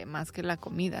mente, más que la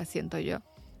comida, siento yo.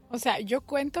 O sea, yo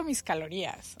cuento mis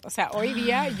calorías. O sea, hoy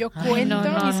día yo cuento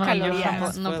mis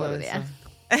calorías. No podría.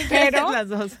 Pero, las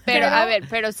dos. Pero, a ver,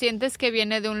 pero sientes que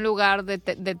viene de un lugar de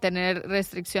tener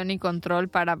restricción y control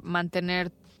para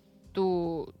mantener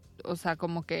tu, o sea,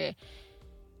 como que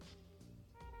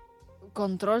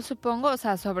control, supongo, o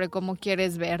sea, sobre cómo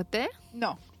quieres verte.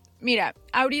 No. Mira,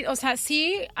 ahorita, o sea,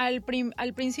 sí, al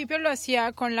principio lo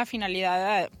hacía con la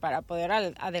finalidad para poder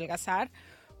adelgazar,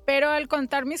 pero al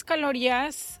contar mis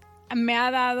calorías me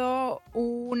ha dado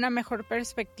una mejor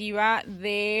perspectiva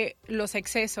de los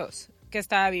excesos que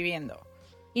estaba viviendo,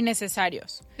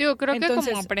 innecesarios. Digo, creo que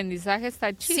como aprendizaje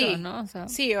está chido, sí, ¿no? O sea,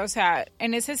 sí, o sea,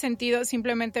 en ese sentido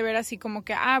simplemente ver así como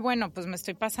que, bueno, pues me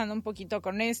estoy pasando un poquito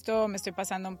con esto, me estoy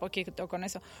pasando un poquito con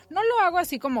eso. No lo hago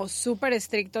así como súper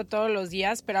estricto todos los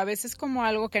días, pero a veces como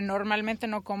algo que normalmente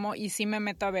no como y sí me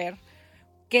meto a ver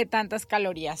qué tantas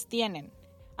calorías tienen.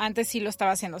 Antes sí lo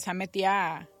estaba haciendo, o sea,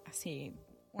 metía así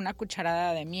una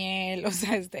cucharada de miel, o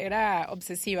sea, era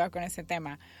obsesiva con ese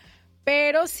tema.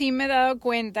 Pero sí me he dado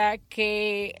cuenta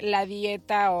que la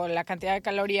dieta o la cantidad de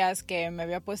calorías que me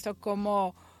había puesto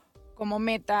como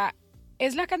meta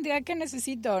es la cantidad que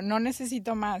necesito. No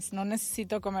necesito más, no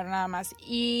necesito comer nada más.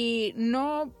 Y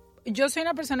no, yo soy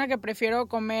una persona que prefiero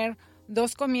comer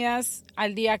 2 comidas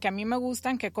al día que a mí me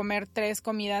gustan que comer 3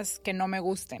 comidas que no me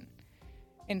gusten.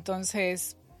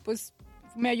 Entonces, pues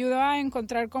me ayudó a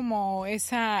encontrar como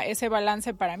ese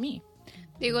balance para mí.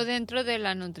 Digo, dentro de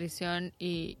la nutrición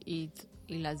y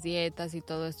las dietas y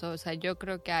todo eso, o sea, yo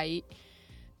creo que hay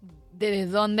de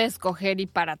dónde escoger y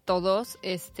para todos,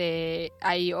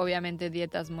 hay obviamente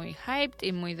dietas muy hyped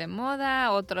y muy de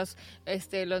moda, otros,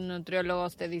 los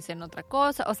nutriólogos te dicen otra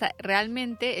cosa, o sea,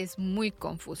 realmente es muy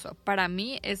confuso. Para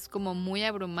mí es como muy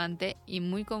abrumante y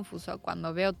muy confuso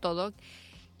cuando veo todo.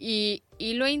 Y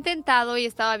lo he intentado y he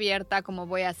estado abierta como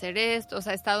voy a hacer esto, o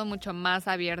sea, he estado mucho más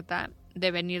abierta de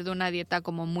venir de una dieta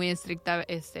como muy estricta,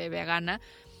 vegana,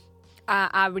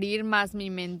 a abrir más mi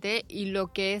mente, y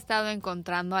lo que he estado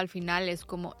encontrando al final es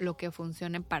como lo que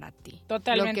funcione para ti.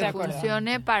 Totalmente de acuerdo. Lo que acuerdo.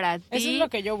 funcione para ti. Eso es lo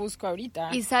que yo busco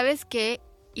ahorita. Y ¿sabes qué?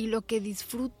 Y lo que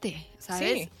disfrute,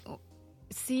 ¿sabes?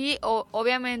 Sí,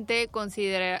 obviamente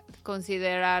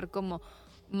considerar como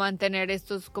mantener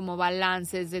estos como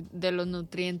balances de los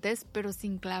nutrientes, pero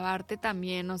sin clavarte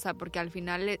también, o sea, porque al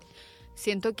final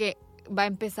siento que va a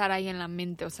empezar ahí en la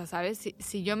mente, o sea, ¿sabes?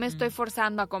 Si yo me estoy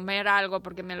forzando a comer algo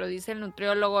porque me lo dice el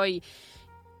nutriólogo y,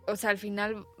 o sea, al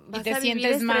final vas a vivir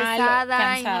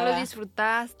estresada y no lo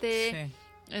disfrutaste. Sí.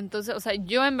 Entonces, o sea,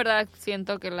 yo en verdad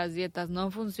siento que las dietas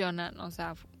no funcionan, o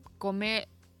sea, come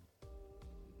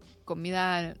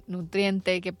comida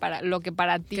nutriente que para lo que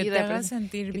para ti que te haga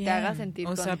sentir bien, te haga sentir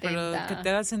o sea, contenta. pero que te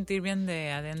haga sentir bien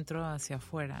de adentro hacia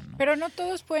afuera, ¿no? Pero no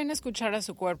todos pueden escuchar a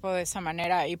su cuerpo de esa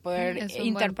manera y poder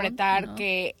interpretar punto, ¿no?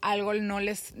 Que algo no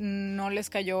les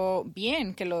cayó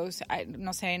bien, que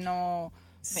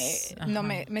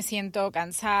me siento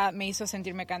cansada, me hizo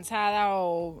sentirme cansada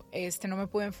o no me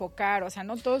pude enfocar, o sea,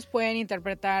 no todos pueden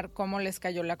interpretar cómo les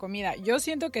cayó la comida. Yo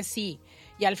siento que sí,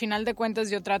 y al final de cuentas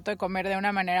yo trato de comer de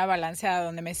una manera balanceada,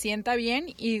 donde me sienta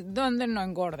bien y donde no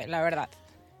engorde, la verdad.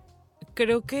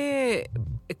 Creo que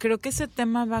ese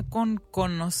tema va con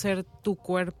conocer tu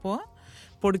cuerpo,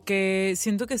 porque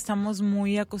siento que estamos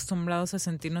muy acostumbrados a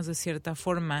sentirnos de cierta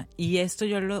forma, y esto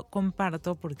yo lo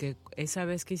comparto porque esa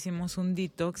vez que hicimos un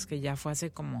detox, que ya fue hace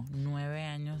como 9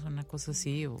 años, una cosa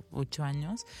así, o 8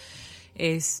 años,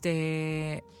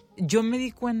 yo me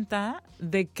di cuenta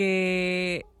de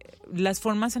que las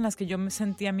formas en las que yo me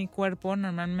sentía mi cuerpo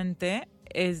normalmente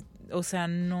era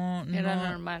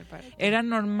normal para ti. Era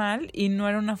normal y no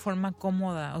era una forma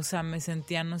cómoda, o sea, me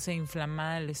sentía, no sé,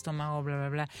 inflamada el estómago, bla, bla,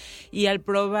 bla. Y al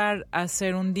probar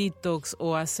hacer un detox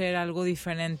o hacer algo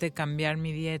diferente, cambiar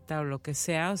mi dieta o lo que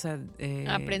sea, o sea...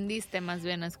 aprendiste más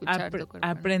bien a escuchar tu cuerpo.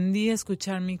 Aprendí a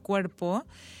escuchar mi cuerpo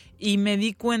y me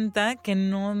di cuenta que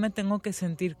no me tengo que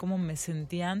sentir como me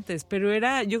sentía antes, pero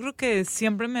yo creo que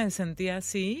siempre me sentía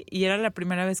así y era la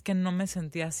primera vez que no me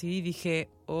sentía así y dije,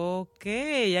 ok,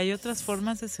 hay otras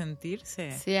formas de sentirse.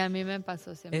 Sí, a mí me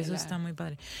pasó similar. Eso está muy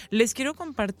padre. Les quiero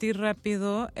compartir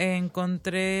rápido,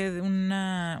 encontré un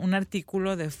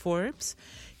artículo de Forbes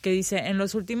que dice, en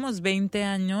los últimos 20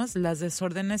 años los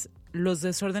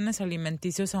desórdenes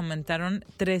alimenticios aumentaron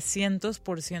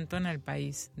 300% en el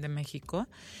país de México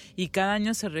y cada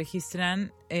año se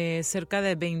registran cerca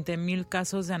de 20,000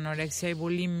 casos de anorexia y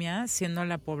bulimia, siendo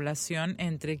la población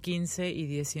entre 15 y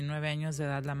 19 años de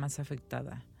edad la más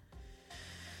afectada.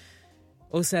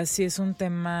 O sea, sí es un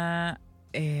tema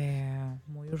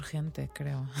muy urgente,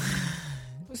 creo.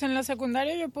 Pues en la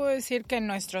secundaria yo puedo decir que en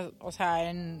nuestra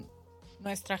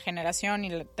generación,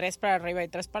 y 3 para arriba y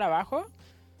 3 para abajo,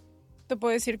 te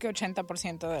puedo decir que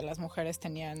 80% de las mujeres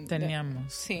teníamos.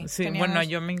 Sí, teníamos. Bueno,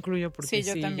 yo me incluyo porque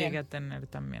yo también llegué a tener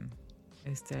también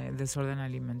desorden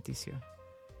alimenticio.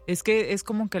 Es que es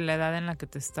como que la edad en la que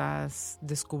te estás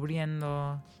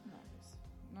descubriendo.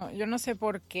 No, yo no sé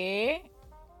por qué.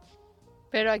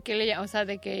 Pero aquí o sea,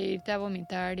 de que irte a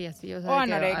vomitar y así, o sea, o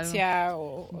anorexia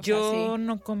yo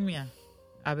no comía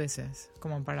a veces,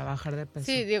 como para bajar de peso.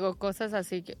 Sí, digo, cosas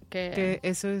así que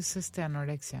eso es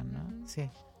anorexia, ¿no? Sí.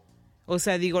 O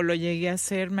sea, digo, lo llegué a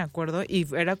hacer, me acuerdo, y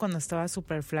era cuando estaba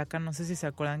súper flaca, no sé si se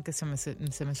acuerdan que se me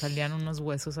salían unos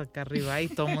huesos acá arriba y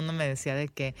todo el mundo me decía de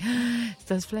que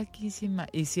estás flaquísima.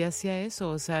 Y sí hacía eso,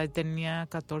 o sea, tenía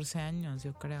 14 años,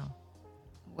 yo creo.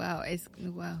 Wow.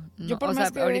 No, yo o sea,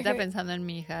 ahorita pensando en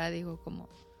mi hija, digo, como,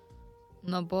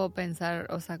 no puedo pensar,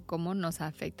 o sea, cómo nos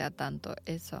afecta tanto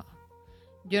eso.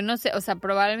 Yo no sé, o sea,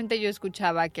 probablemente yo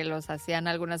escuchaba que los hacían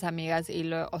algunas amigas y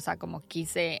o sea, como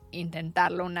quise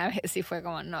intentarlo una vez y fue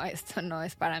como, no, esto no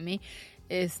es para mí.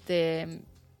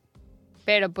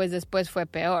 Pero pues después fue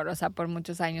peor, o sea, por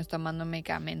muchos años tomando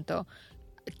medicamento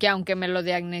que aunque me lo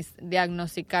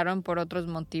diagnosticaron por otros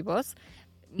motivos,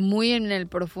 muy en el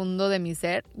profundo de mi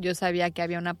ser, yo sabía que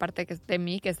había una parte de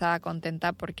mí que estaba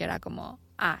contenta porque era como,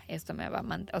 esto me va a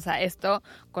mantener, o sea,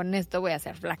 con esto voy a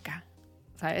ser flaca.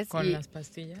 ¿Sabes? ¿Con las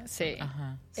pastillas? Sí.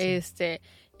 Ajá, sí.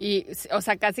 Y, o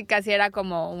sea, casi era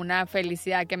como una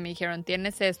felicidad que me dijeron,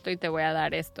 tienes esto y te voy a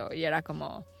dar esto. Y era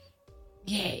como,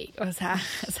 yay. O sea,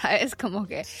 ¿sabes? Como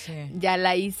que ya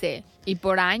la hice. Y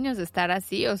por años de estar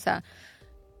así, o sea,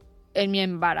 en mi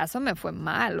embarazo me fue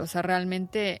mal. O sea,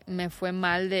 realmente me fue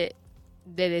mal de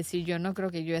decir, yo no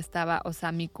creo que yo estaba, o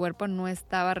sea, mi cuerpo no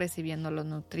estaba recibiendo los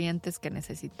nutrientes que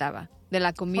necesitaba de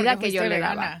la comida que yo le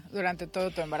daba durante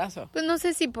todo tu embarazo. Pues no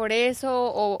sé si por eso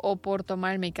o por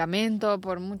tomar el medicamento,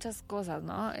 por muchas cosas,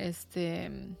 ¿no?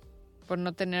 Por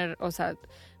no tener, o sea,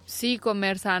 sí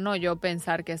comer sano, yo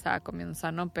pensar que estaba comiendo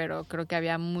sano, pero creo que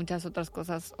había muchas otras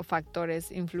cosas o factores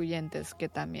influyentes que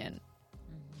también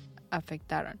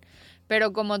afectaron.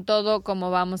 Pero como todo,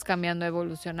 como vamos cambiando,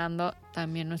 evolucionando,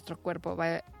 también nuestro cuerpo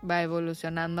va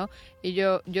evolucionando. Y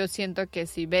yo siento que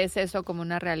si ves eso como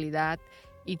una realidad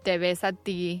y te ves a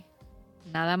ti,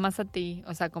 nada más a ti,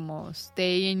 o sea, como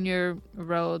stay in your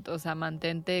road, o sea,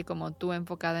 mantente como tú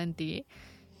enfocada en ti,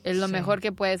 es lo mejor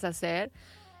que puedes hacer.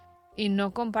 Y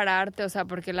no compararte, o sea,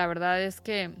 porque la verdad es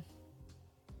que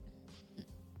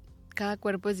cada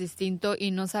cuerpo es distinto y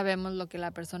no sabemos lo que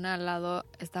la persona al lado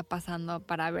está pasando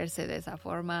para verse de esa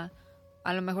forma.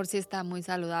 A lo mejor sí está muy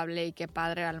saludable y qué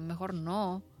padre, a lo mejor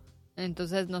no.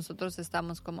 Entonces nosotros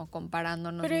estamos como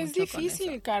comparándonos. Pero mucho es difícil,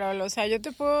 con eso. Carol, o sea, yo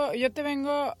te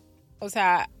vengo, o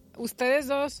sea, ustedes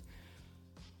dos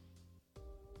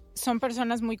son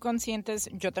personas muy conscientes.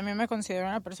 Yo también me considero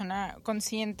una persona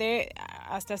consciente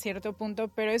hasta cierto punto,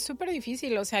 pero es súper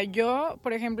difícil. O sea, yo,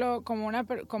 por ejemplo, como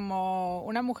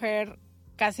una mujer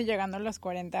casi llegando a los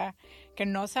 40 que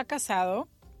no se ha casado,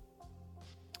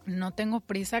 no tengo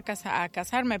prisa a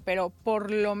casarme, pero por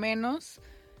lo menos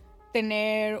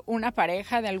tener una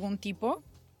pareja de algún tipo.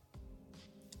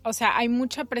 O sea, hay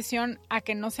mucha presión a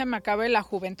que no se me acabe la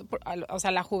juventud, o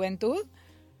sea, la juventud,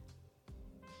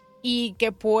 y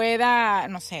que pueda,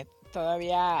 no sé,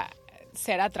 todavía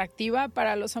ser atractiva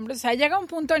para los hombres. O sea, llega un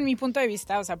punto, en mi punto de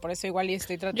vista, o sea, por eso igual y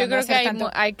estoy tratando de hacer tanto.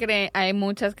 Yo creo que hay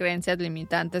muchas creencias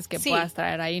limitantes que puedas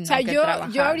traer ahí, ¿no? O sea, que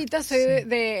yo ahorita soy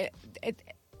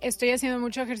estoy haciendo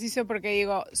mucho ejercicio porque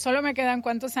digo, solo me quedan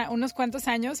unos cuantos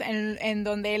años en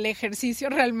donde el ejercicio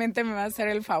realmente me va a hacer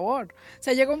el favor. O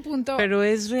sea, llega un punto... ¿Pero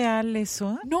es real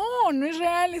eso? No es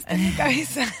real, está en mi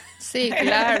cabeza. Sí,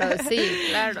 claro.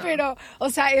 Pero,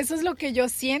 o sea, eso es lo que yo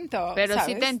siento, pero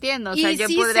 ¿sabes? Sí te entiendo, o sea, y yo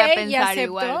sí podría sé pensar y acepto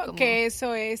igual. Como... que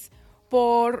eso es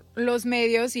por los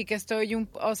medios y que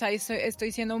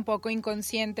estoy siendo un poco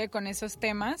inconsciente con esos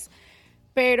temas,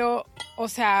 pero, o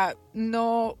sea,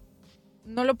 no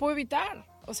lo puedo evitar.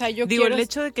 O sea, yo digo, el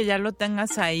hecho de que ya lo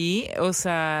tengas ahí, o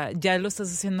sea, ya lo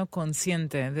estás haciendo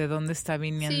consciente de dónde está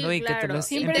viniendo, sí, y claro. que te lo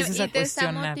empieces a cuestionar. Y te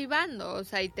está motivando, o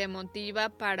sea, y te motiva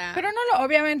para... Pero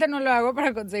obviamente no lo hago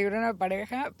para conseguir una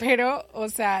pareja, pero, o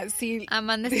sea, sí...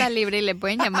 Amanda está libre y le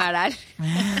pueden llamar al...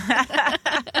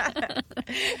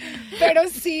 Pero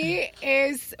sí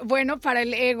es bueno para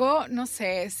el ego, no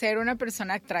sé, ser una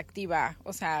persona atractiva,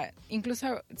 o sea,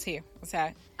 incluso, sí, o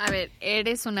sea... A ver,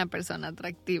 eres una persona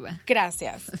atractiva.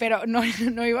 Gracias, pero no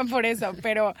iba por eso,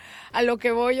 pero a lo que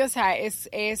voy, o sea, es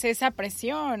esa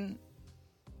presión,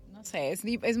 no sé,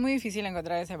 es muy difícil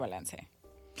encontrar ese balance.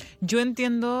 Yo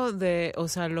entiendo o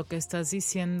sea, lo que estás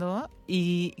diciendo,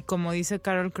 y como dice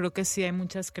Carol, creo que sí hay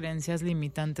muchas creencias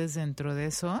limitantes dentro de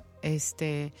eso.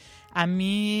 A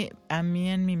mí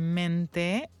en mi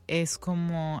mente es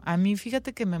como, a mí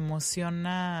fíjate que me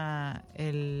emociona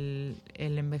el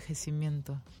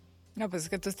envejecimiento. No, pues es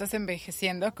que tú estás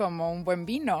envejeciendo como un buen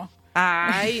vino.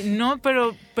 Ay, no,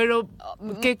 pero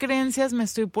 ¿qué creencias me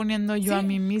estoy poniendo yo a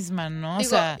mí misma, no? Digo,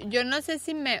 o sea, yo no sé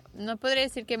si no podría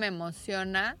decir que me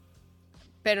emociona,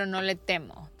 pero no le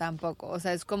temo tampoco. O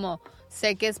sea, es como,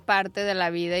 sé que es parte de la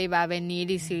vida y va a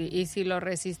venir, y si lo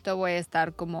resisto voy a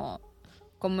estar como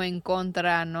en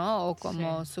contra, ¿no? O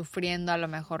como sufriendo a lo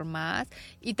mejor más.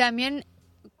 Y también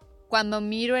cuando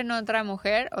miro en otra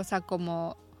mujer, o sea,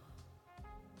 como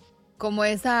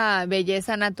esa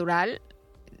belleza natural,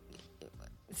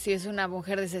 si es una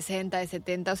mujer de 60, de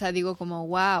 70, o sea, digo como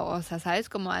wow, o sea, ¿sabes?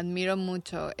 Como admiro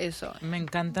mucho eso. Me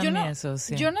encanta a mí eso,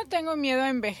 sí. Yo no tengo miedo a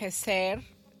envejecer,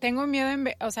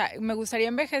 o sea, me gustaría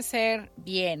envejecer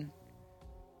bien.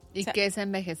 ¿Y qué es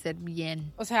envejecer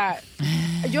bien? O sea,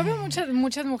 yo veo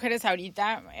muchas mujeres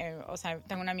ahorita, o sea,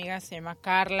 tengo una amiga, se llama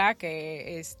Carla,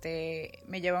 que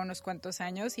me lleva unos cuantos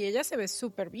años y ella se ve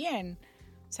súper bien.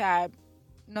 O sea,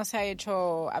 no se ha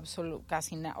hecho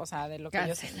casi nada, o sea, de lo que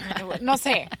yo sé. No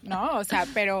sé, ¿no? O sea,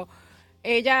 pero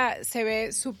ella se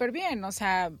ve súper bien. O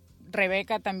sea,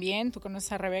 Rebeca también, tú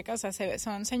conoces a Rebeca, o sea,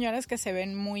 son señoras que se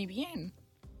ven muy bien.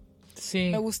 Sí.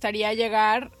 Me gustaría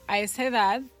llegar a esa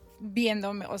edad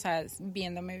viéndome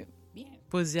bien.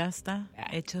 Pues ya está,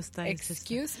 hecho está.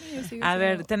 Excuse me. A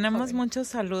ver, tenemos muchos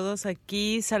saludos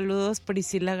aquí. Saludos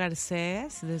Priscila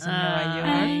Garcés desde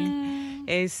Nueva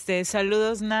York.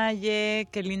 Saludos Naye,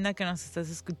 qué linda que nos estás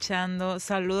escuchando.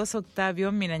 Saludos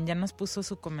Octavio, miren, ya nos puso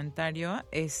su comentario.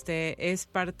 Es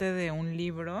parte de un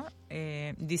libro.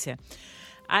 Dice,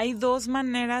 hay dos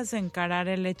maneras de encarar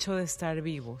el hecho de estar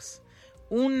vivos.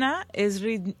 Una es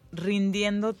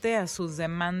rindiéndote a sus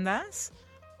demandas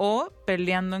o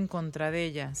peleando en contra de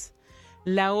ellas.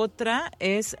 La otra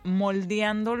es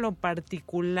moldeando lo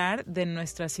particular de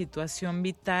nuestra situación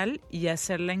vital y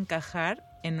hacerla encajar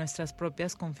en nuestras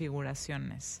propias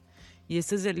configuraciones. Y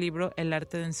este es del libro El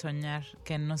arte de ensoñar,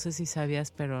 que no sé si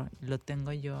sabías, pero lo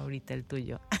tengo yo ahorita, el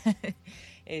tuyo.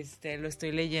 Lo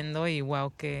estoy leyendo y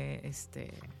wow, que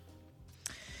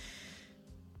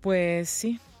pues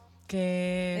sí.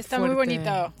 Está fuerte. Muy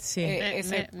bonito. Sí.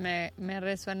 Me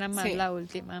resuena más la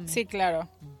última. Sí, claro.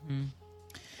 Uh-huh.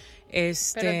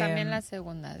 Pero también la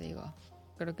segunda, digo.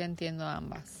 Creo que entiendo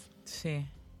ambas. Sí.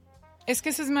 Es que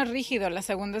eso es más rígido, la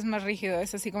segunda es más rígido.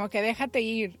 Es así como que déjate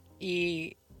ir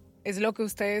y es lo que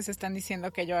ustedes están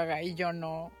diciendo que yo haga y yo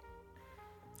no.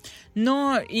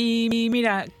 No, y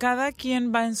mira, cada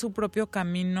quien va en su propio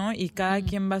camino y cada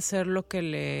quien va a hacer lo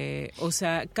que o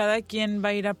sea, cada quien va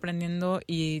a ir aprendiendo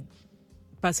y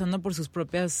pasando por sus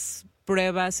propias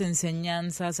pruebas,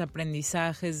 enseñanzas,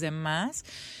 aprendizajes, demás.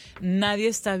 Nadie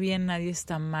está bien, nadie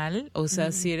está mal. O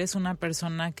sea, si eres una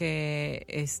persona que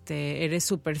eres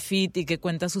super fit y que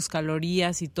cuenta sus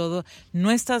calorías y todo,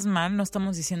 no estás mal, no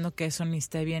estamos diciendo que eso ni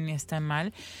esté bien ni esté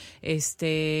mal.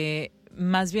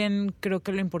 Más bien creo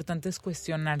que lo importante es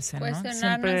cuestionarse, ¿no?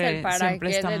 Cuestionarnos el para qué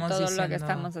de todo lo que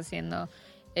estamos haciendo.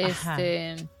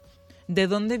 ¿De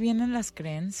dónde vienen las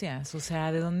creencias? O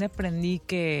sea, ¿de dónde aprendí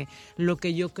que lo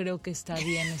que yo creo que está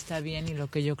bien y lo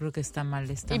que yo creo que está mal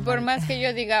está mal? Y por más que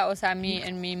yo diga, o sea,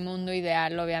 en mi mundo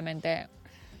ideal, obviamente,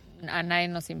 a nadie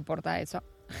nos importa eso.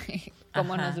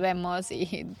 Cómo nos vemos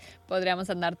y podríamos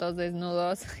andar todos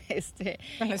desnudos.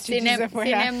 Sin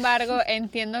embargo,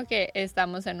 entiendo que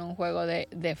estamos en un juego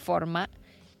de forma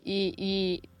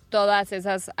y todas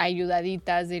esas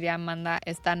ayudaditas, diría Amanda,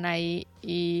 están ahí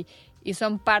y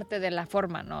son parte de la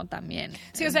forma, ¿no? También.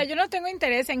 Sí, o sea, yo no tengo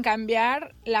interés en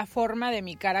cambiar la forma de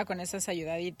mi cara con esas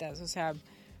ayudaditas. O sea,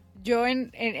 yo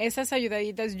en esas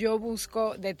ayudaditas yo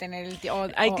busco detener el tiempo.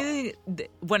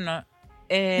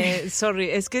 Sorry,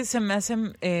 es que se me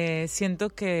hacen,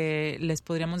 siento que les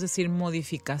podríamos decir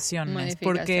modificaciones,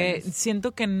 porque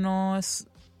siento que no es,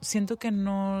 siento que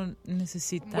no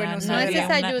necesita. Bueno, no es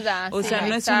esa ayuda. O sea,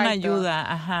 no es una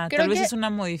ayuda, ajá. Tal vez es una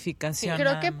modificación.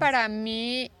 Creo que para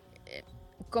mí,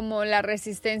 como la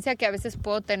resistencia que a veces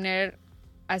puedo tener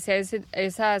hacia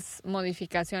esas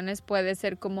modificaciones puede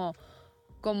ser como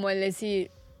el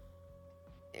decir,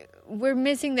 we're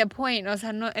missing the point, o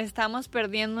sea, no estamos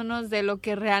perdiéndonos de lo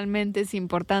que realmente es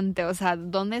importante, o sea,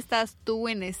 ¿dónde estás tú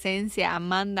en esencia,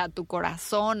 Amanda, tu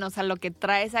corazón, o sea, lo que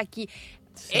traes aquí?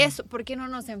 Sí. Eso, ¿por qué no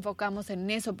nos enfocamos en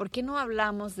eso? ¿Por qué no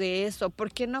hablamos de eso?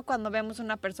 ¿Por qué no cuando vemos a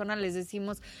una persona les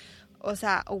decimos, o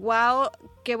sea, wow,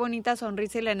 qué bonita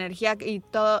sonrisa y la energía y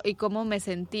todo, y cómo me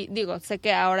sentí? Digo, sé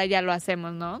que ahora ya lo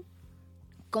hacemos, ¿no?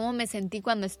 ¿Cómo me sentí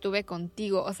cuando estuve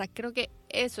contigo? O sea, creo que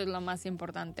eso es lo más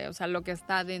importante, o sea, lo que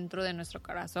está dentro de nuestro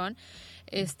corazón,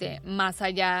 más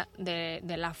allá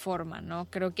de la forma, ¿no?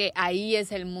 Creo que ahí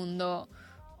es el mundo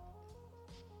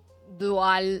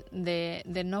dual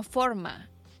de no forma,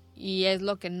 y es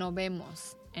lo que no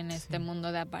vemos en este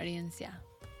mundo de apariencia.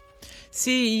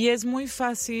 Sí, y es muy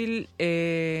fácil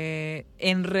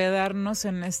enredarnos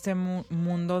en este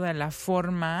mundo de la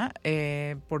forma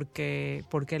porque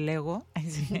el ego,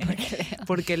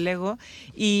 porque el ego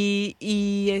y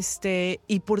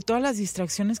por todas las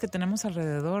distracciones que tenemos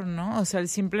alrededor, ¿no? O sea, el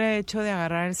simple hecho de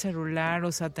agarrar el celular,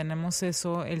 o sea, tenemos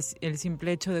eso, el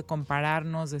simple hecho de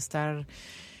compararnos, de estar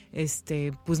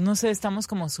pues no sé, estamos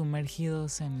como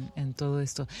sumergidos en todo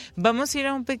esto. Vamos a ir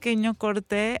a un pequeño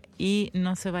corte y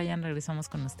no se vayan, regresamos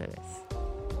con ustedes.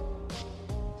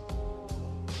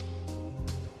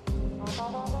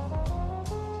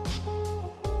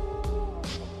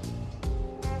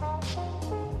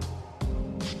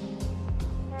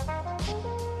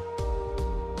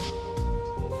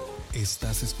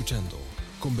 Estás escuchando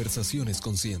Conversaciones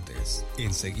Conscientes.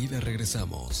 Enseguida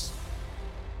regresamos.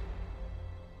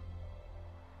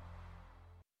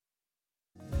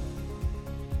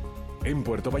 En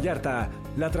Puerto Vallarta,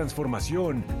 la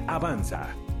transformación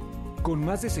avanza. Con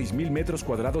más de 6,000 metros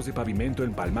cuadrados de pavimento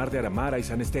en Palmar de Aramara y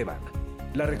San Esteban,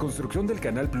 la reconstrucción del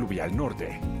canal pluvial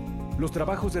norte, los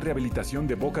trabajos de rehabilitación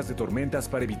de bocas de tormentas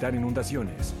para evitar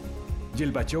inundaciones y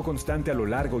el bacheo constante a lo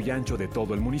largo y ancho de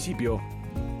todo el municipio,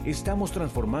 estamos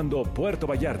transformando Puerto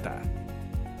Vallarta.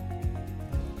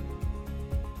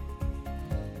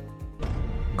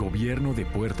 Gobierno de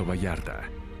Puerto Vallarta.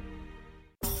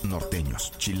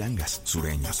 Norteños, chilangas,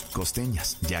 sureños,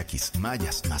 costeñas, yaquis,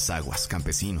 mayas, mazaguas,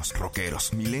 campesinos,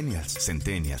 rockeros, millennials,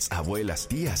 centennials, abuelas,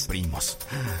 tías, primos.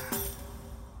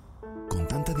 Con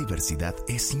tanta diversidad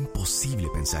es imposible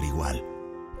pensar igual,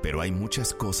 pero hay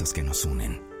muchas cosas que nos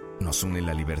unen. Nos une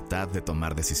la libertad de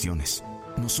tomar decisiones.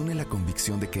 Nos une la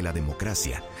convicción de que la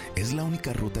democracia es la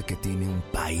única ruta que tiene un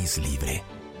país libre.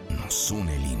 Nos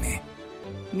une el INE.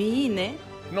 Mi INE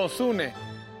nos une.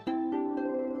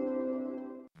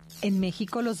 En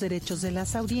México, los derechos de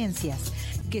las audiencias,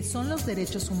 que son los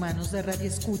derechos humanos de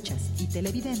radioescuchas y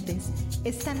televidentes,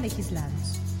 están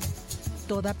legislados.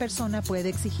 Toda persona puede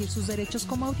exigir sus derechos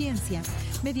como audiencia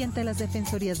mediante las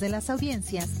defensorías de las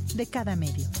audiencias de cada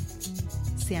medio.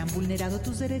 ¿Se han vulnerado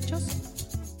tus derechos?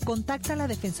 Contacta a la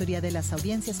Defensoría de las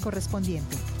Audiencias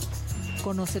correspondiente.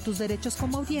 Conoce tus derechos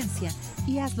como audiencia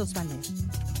y hazlos valer.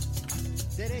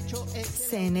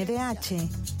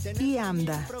 CNDH y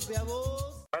AMDA.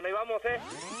 Bueno, ahí vamos,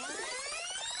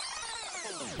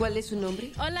 ¿Cuál es su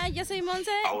nombre? Hola, yo soy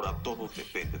Monse. Ahora todo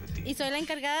depende de ti. Y soy la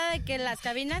encargada de que las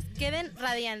cabinas queden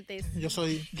radiantes. Yo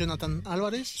soy Jonathan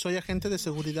Álvarez, soy agente de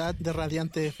seguridad de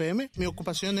Radiante FM. Mi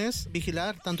ocupación es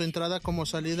vigilar tanto entrada como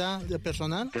salida de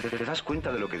personal. ¿Te das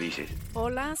cuenta de lo que dices?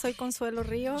 Hola, soy Consuelo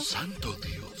Ríos. ¡Santo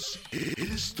Dios!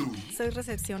 ¿Eres tú? Soy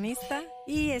recepcionista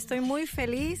y estoy muy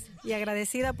feliz y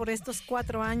agradecida por estos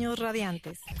 4 años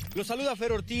radiantes. Los saluda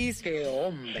Fer Ortiz. ¡Qué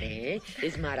hombre!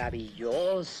 Es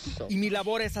maravilloso. Y mi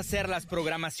labor es hacer las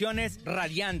programaciones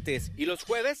radiantes. Y los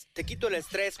jueves te quito el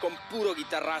estrés con puro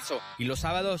guitarrazo. Y los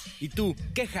sábados, ¿y tú?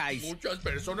 ¿Qué highs? Muchas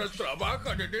personas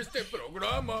trabajan en este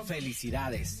programa.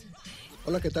 ¡Felicidades!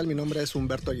 Hola, ¿qué tal? Mi nombre es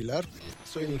Humberto Aguilar.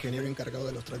 Soy el ingeniero encargado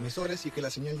de los transmisores y que la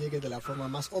señal llegue de la forma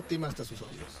más óptima hasta sus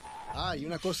oídos. Y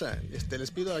una cosa,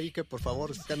 les pido ahí que por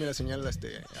favor cambien la señal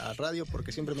a radio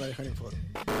porque siempre me la dejan en foro.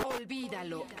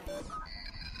 Olvídalo.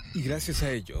 Y gracias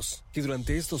a ellos, que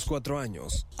durante estos 4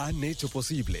 años han hecho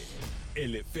posible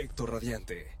el efecto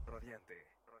radiante.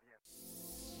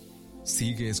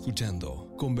 Sigue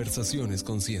escuchando Conversaciones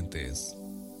Conscientes.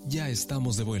 Ya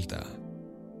estamos de vuelta.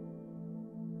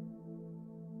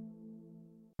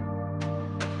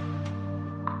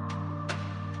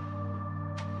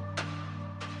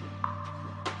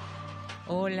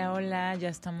 Hola, hola, ya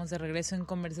estamos de regreso en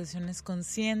Conversaciones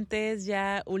Conscientes,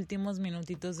 ya últimos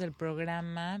minutitos del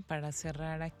programa para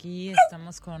cerrar aquí.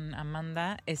 Estamos con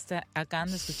Amanda, acaban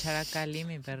de escuchar a Cali,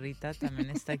 mi perrita,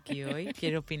 también está aquí hoy,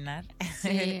 quiere opinar.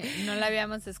 Sí, no la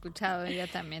habíamos escuchado, ella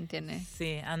también tiene.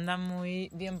 Sí, anda muy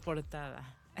bien portada.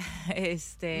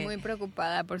 Muy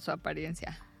preocupada por su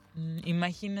apariencia.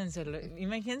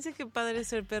 Imagínense qué padre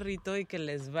ser perrito y que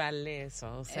les vale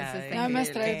eso, o sea, nada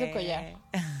más traes tu collar.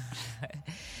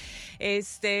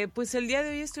 Pues el día de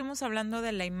hoy estuvimos hablando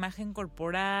de la imagen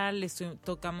corporal,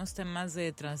 tocamos temas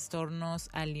de trastornos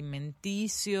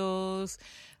alimenticios,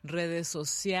 redes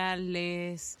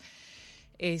sociales.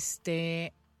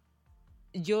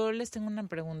 Yo les tengo una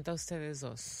pregunta a ustedes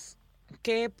dos.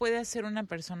 ¿Qué puede hacer una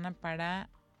persona para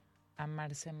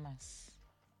amarse más?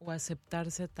 O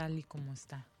aceptarse tal y como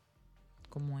está,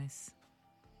 como es.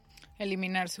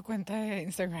 Eliminar su cuenta de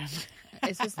Instagram.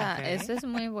 Eso es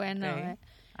muy bueno,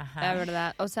 Ajá. La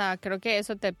verdad. O sea, creo que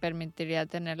eso te permitiría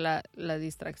tener la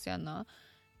distracción, ¿no?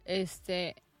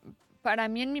 Para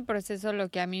mí en mi proceso lo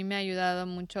que a mí me ha ayudado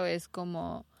mucho es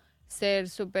como ser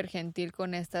súper gentil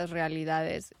con estas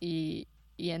realidades y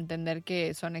entender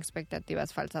que son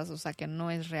expectativas falsas, o sea, que no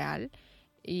es real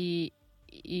y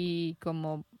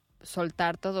como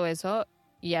soltar todo eso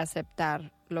y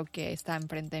aceptar lo que está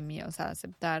enfrente de mí, o sea,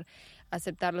 aceptar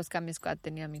los cambios que ha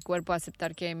tenido mi cuerpo,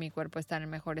 aceptar que mi cuerpo está en el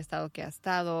mejor estado que ha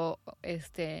estado,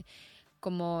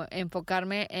 como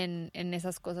enfocarme en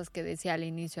esas cosas que decía al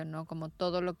inicio, ¿no? Como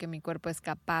todo lo que mi cuerpo es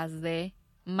capaz de,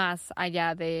 más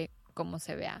allá de cómo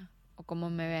se vea, o cómo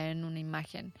me vea en una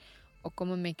imagen, o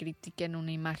cómo me critique en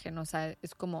una imagen, o sea,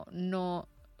 es como no,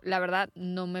 la verdad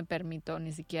no me permito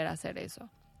ni siquiera hacer eso.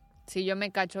 Si yo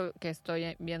me cacho que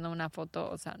estoy viendo una foto,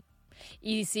 o sea,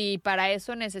 y si para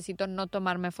eso necesito no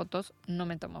tomarme fotos, no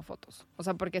me tomo fotos. O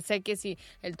sea, porque sé que si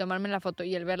el tomarme la foto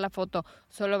y el ver la foto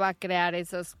solo va a crear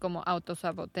esos como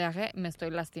autosabotaje, me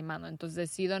estoy lastimando. Entonces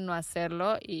decido no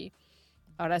hacerlo y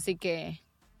ahora sí que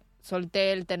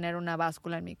solté el tener una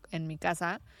báscula en mi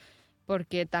casa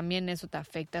porque también eso te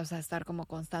afecta, o sea, estar como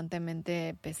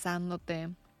constantemente pesándote.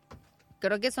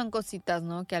 Creo que son cositas,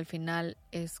 ¿no? Que al final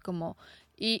es como...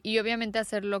 Y obviamente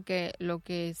hacer lo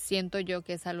que siento yo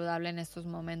que es saludable en estos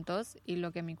momentos y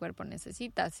lo que mi cuerpo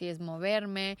necesita, si es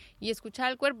moverme y escuchar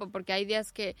al cuerpo, porque hay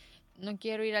días que no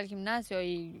quiero ir al gimnasio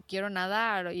y quiero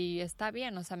nadar y está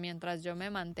bien, o sea, mientras yo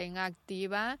me mantenga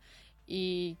activa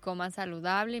y coma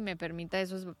saludable y me permita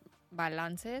esos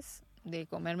balances de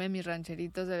comerme mis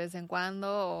rancheritos de vez en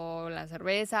cuando o la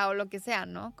cerveza o lo que sea,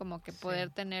 ¿no? Como que poder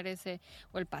tener ese,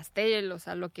 o el pastel, o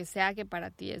sea, lo que sea que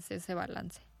para ti es ese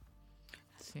balance.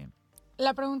 Sí.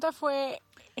 La pregunta fue...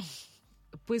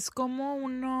 Pues cómo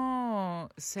uno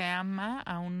se ama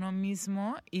a uno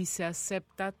mismo y se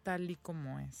acepta tal y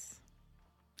como es.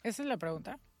 ¿Esa es la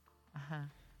pregunta?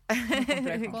 Ajá.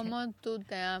 ¿Cómo tú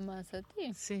te amas a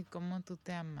ti? Sí, cómo tú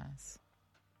te amas.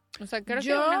 O sea, creo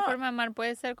que una forma de amar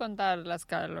puede ser contar las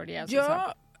calorías.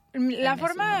 La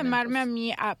forma de amarme a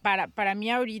mí, para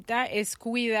mí ahorita, es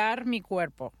cuidar mi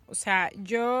cuerpo. O sea,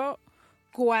 yo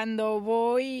cuando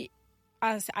voy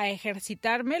a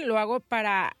ejercitarme, lo hago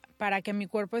para que mi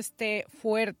cuerpo esté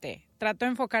fuerte. Trato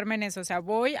de enfocarme en eso. O sea,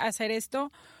 voy a hacer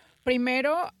esto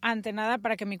primero, ante nada,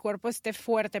 para que mi cuerpo esté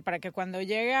fuerte, para que cuando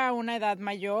llegue a una edad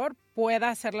mayor pueda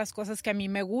hacer las cosas que a mí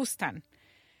me gustan.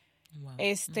 Wow.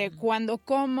 Cuando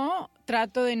como,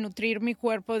 trato de nutrir mi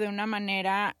cuerpo de una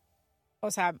manera,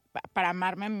 o sea, para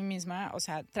amarme a mí misma, o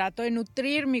sea, trato de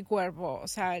nutrir mi cuerpo, o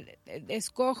sea,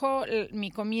 escojo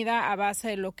mi comida a base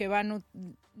de lo que va a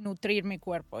nutrir mi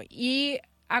cuerpo y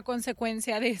a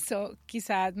consecuencia de eso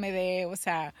quizás me dé,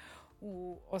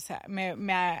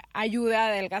 me ayude a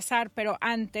adelgazar, pero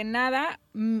ante nada,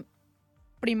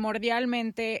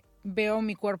 primordialmente veo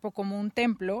mi cuerpo como un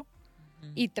templo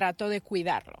y trato de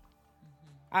cuidarlo.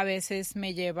 A veces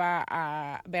me lleva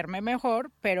a verme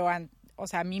mejor, pero o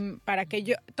sea, a mí, para que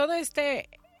yo, todo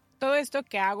esto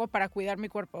que hago para cuidar mi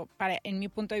cuerpo, en mi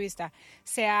punto de vista,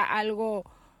 sea algo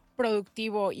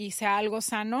productivo y sea algo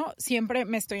sano, siempre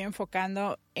me estoy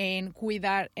enfocando en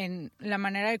la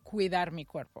manera de cuidar mi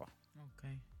cuerpo.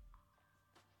 Okay.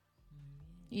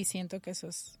 Y siento que eso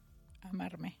es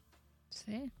amarme.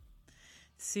 Sí.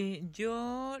 Sí,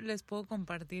 yo les puedo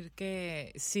compartir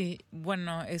que sí,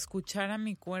 bueno, escuchar a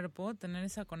mi cuerpo, tener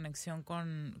esa conexión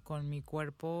con mi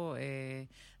cuerpo,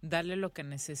 darle lo que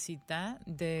necesita.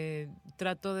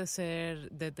 Trato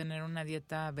de tener una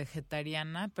dieta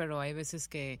vegetariana, pero hay veces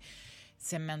que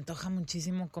se me antoja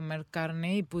muchísimo comer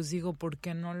carne y pues digo, ¿por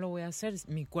qué no lo voy a hacer?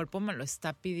 Mi cuerpo me lo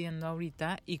está pidiendo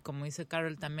ahorita y como dice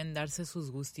Carol, también darse sus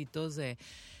gustitos de,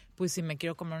 pues si me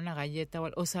quiero comer una galleta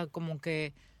o sea, como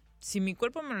que si mi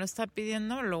cuerpo me lo está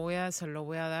pidiendo, se lo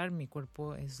voy a dar. Mi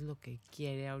cuerpo es lo que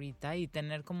quiere ahorita, y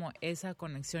tener como esa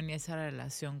conexión y esa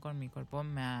relación con mi cuerpo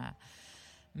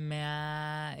me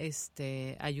ha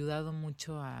ayudado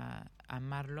mucho a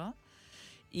amarlo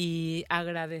y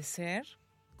agradecer,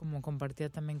 como compartía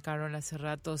también Carol hace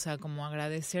rato, o sea, como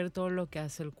agradecer todo lo que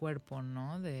hace el cuerpo,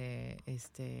 ¿no? De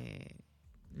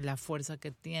la fuerza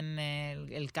que tiene,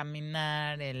 el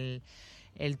caminar, el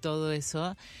todo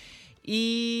eso.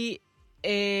 Y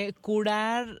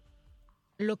curar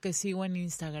lo que sigo en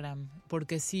Instagram,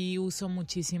 porque sí uso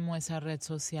muchísimo esa red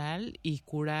social, y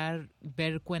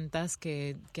ver cuentas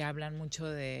que hablan mucho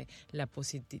de la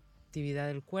positividad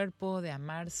del cuerpo, de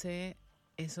amarse.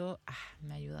 Eso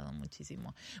me ha ayudado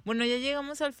muchísimo. Bueno, ya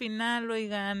llegamos al final,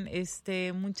 oigan.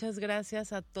 Muchas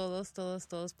gracias a todos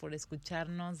por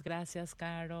escucharnos. Gracias,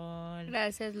 Carol.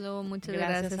 Gracias, Lu. Muchas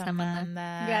gracias,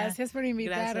 Amanda. Gracias por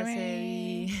invitarme. Gracias,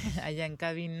 Eddie, allá en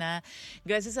cabina.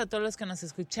 Gracias a todos los que nos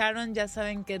escucharon. Ya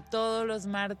saben que todos los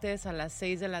martes a las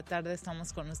 6 de la tarde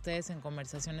estamos con ustedes en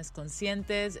Conversaciones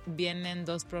Conscientes. Vienen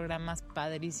 2 programas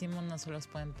padrísimos, no se los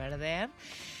pueden perder.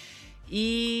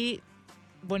 Y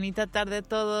bonita tarde a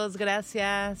todos,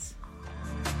 gracias.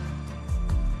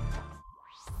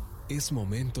 Es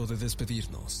momento de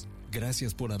despedirnos.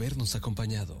 Gracias por habernos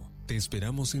acompañado. Te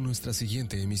esperamos en nuestra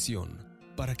siguiente emisión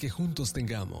para que juntos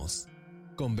tengamos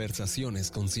Conversaciones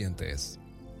Conscientes.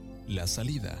 La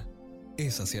salida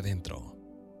es hacia adentro.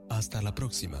 Hasta la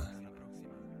próxima.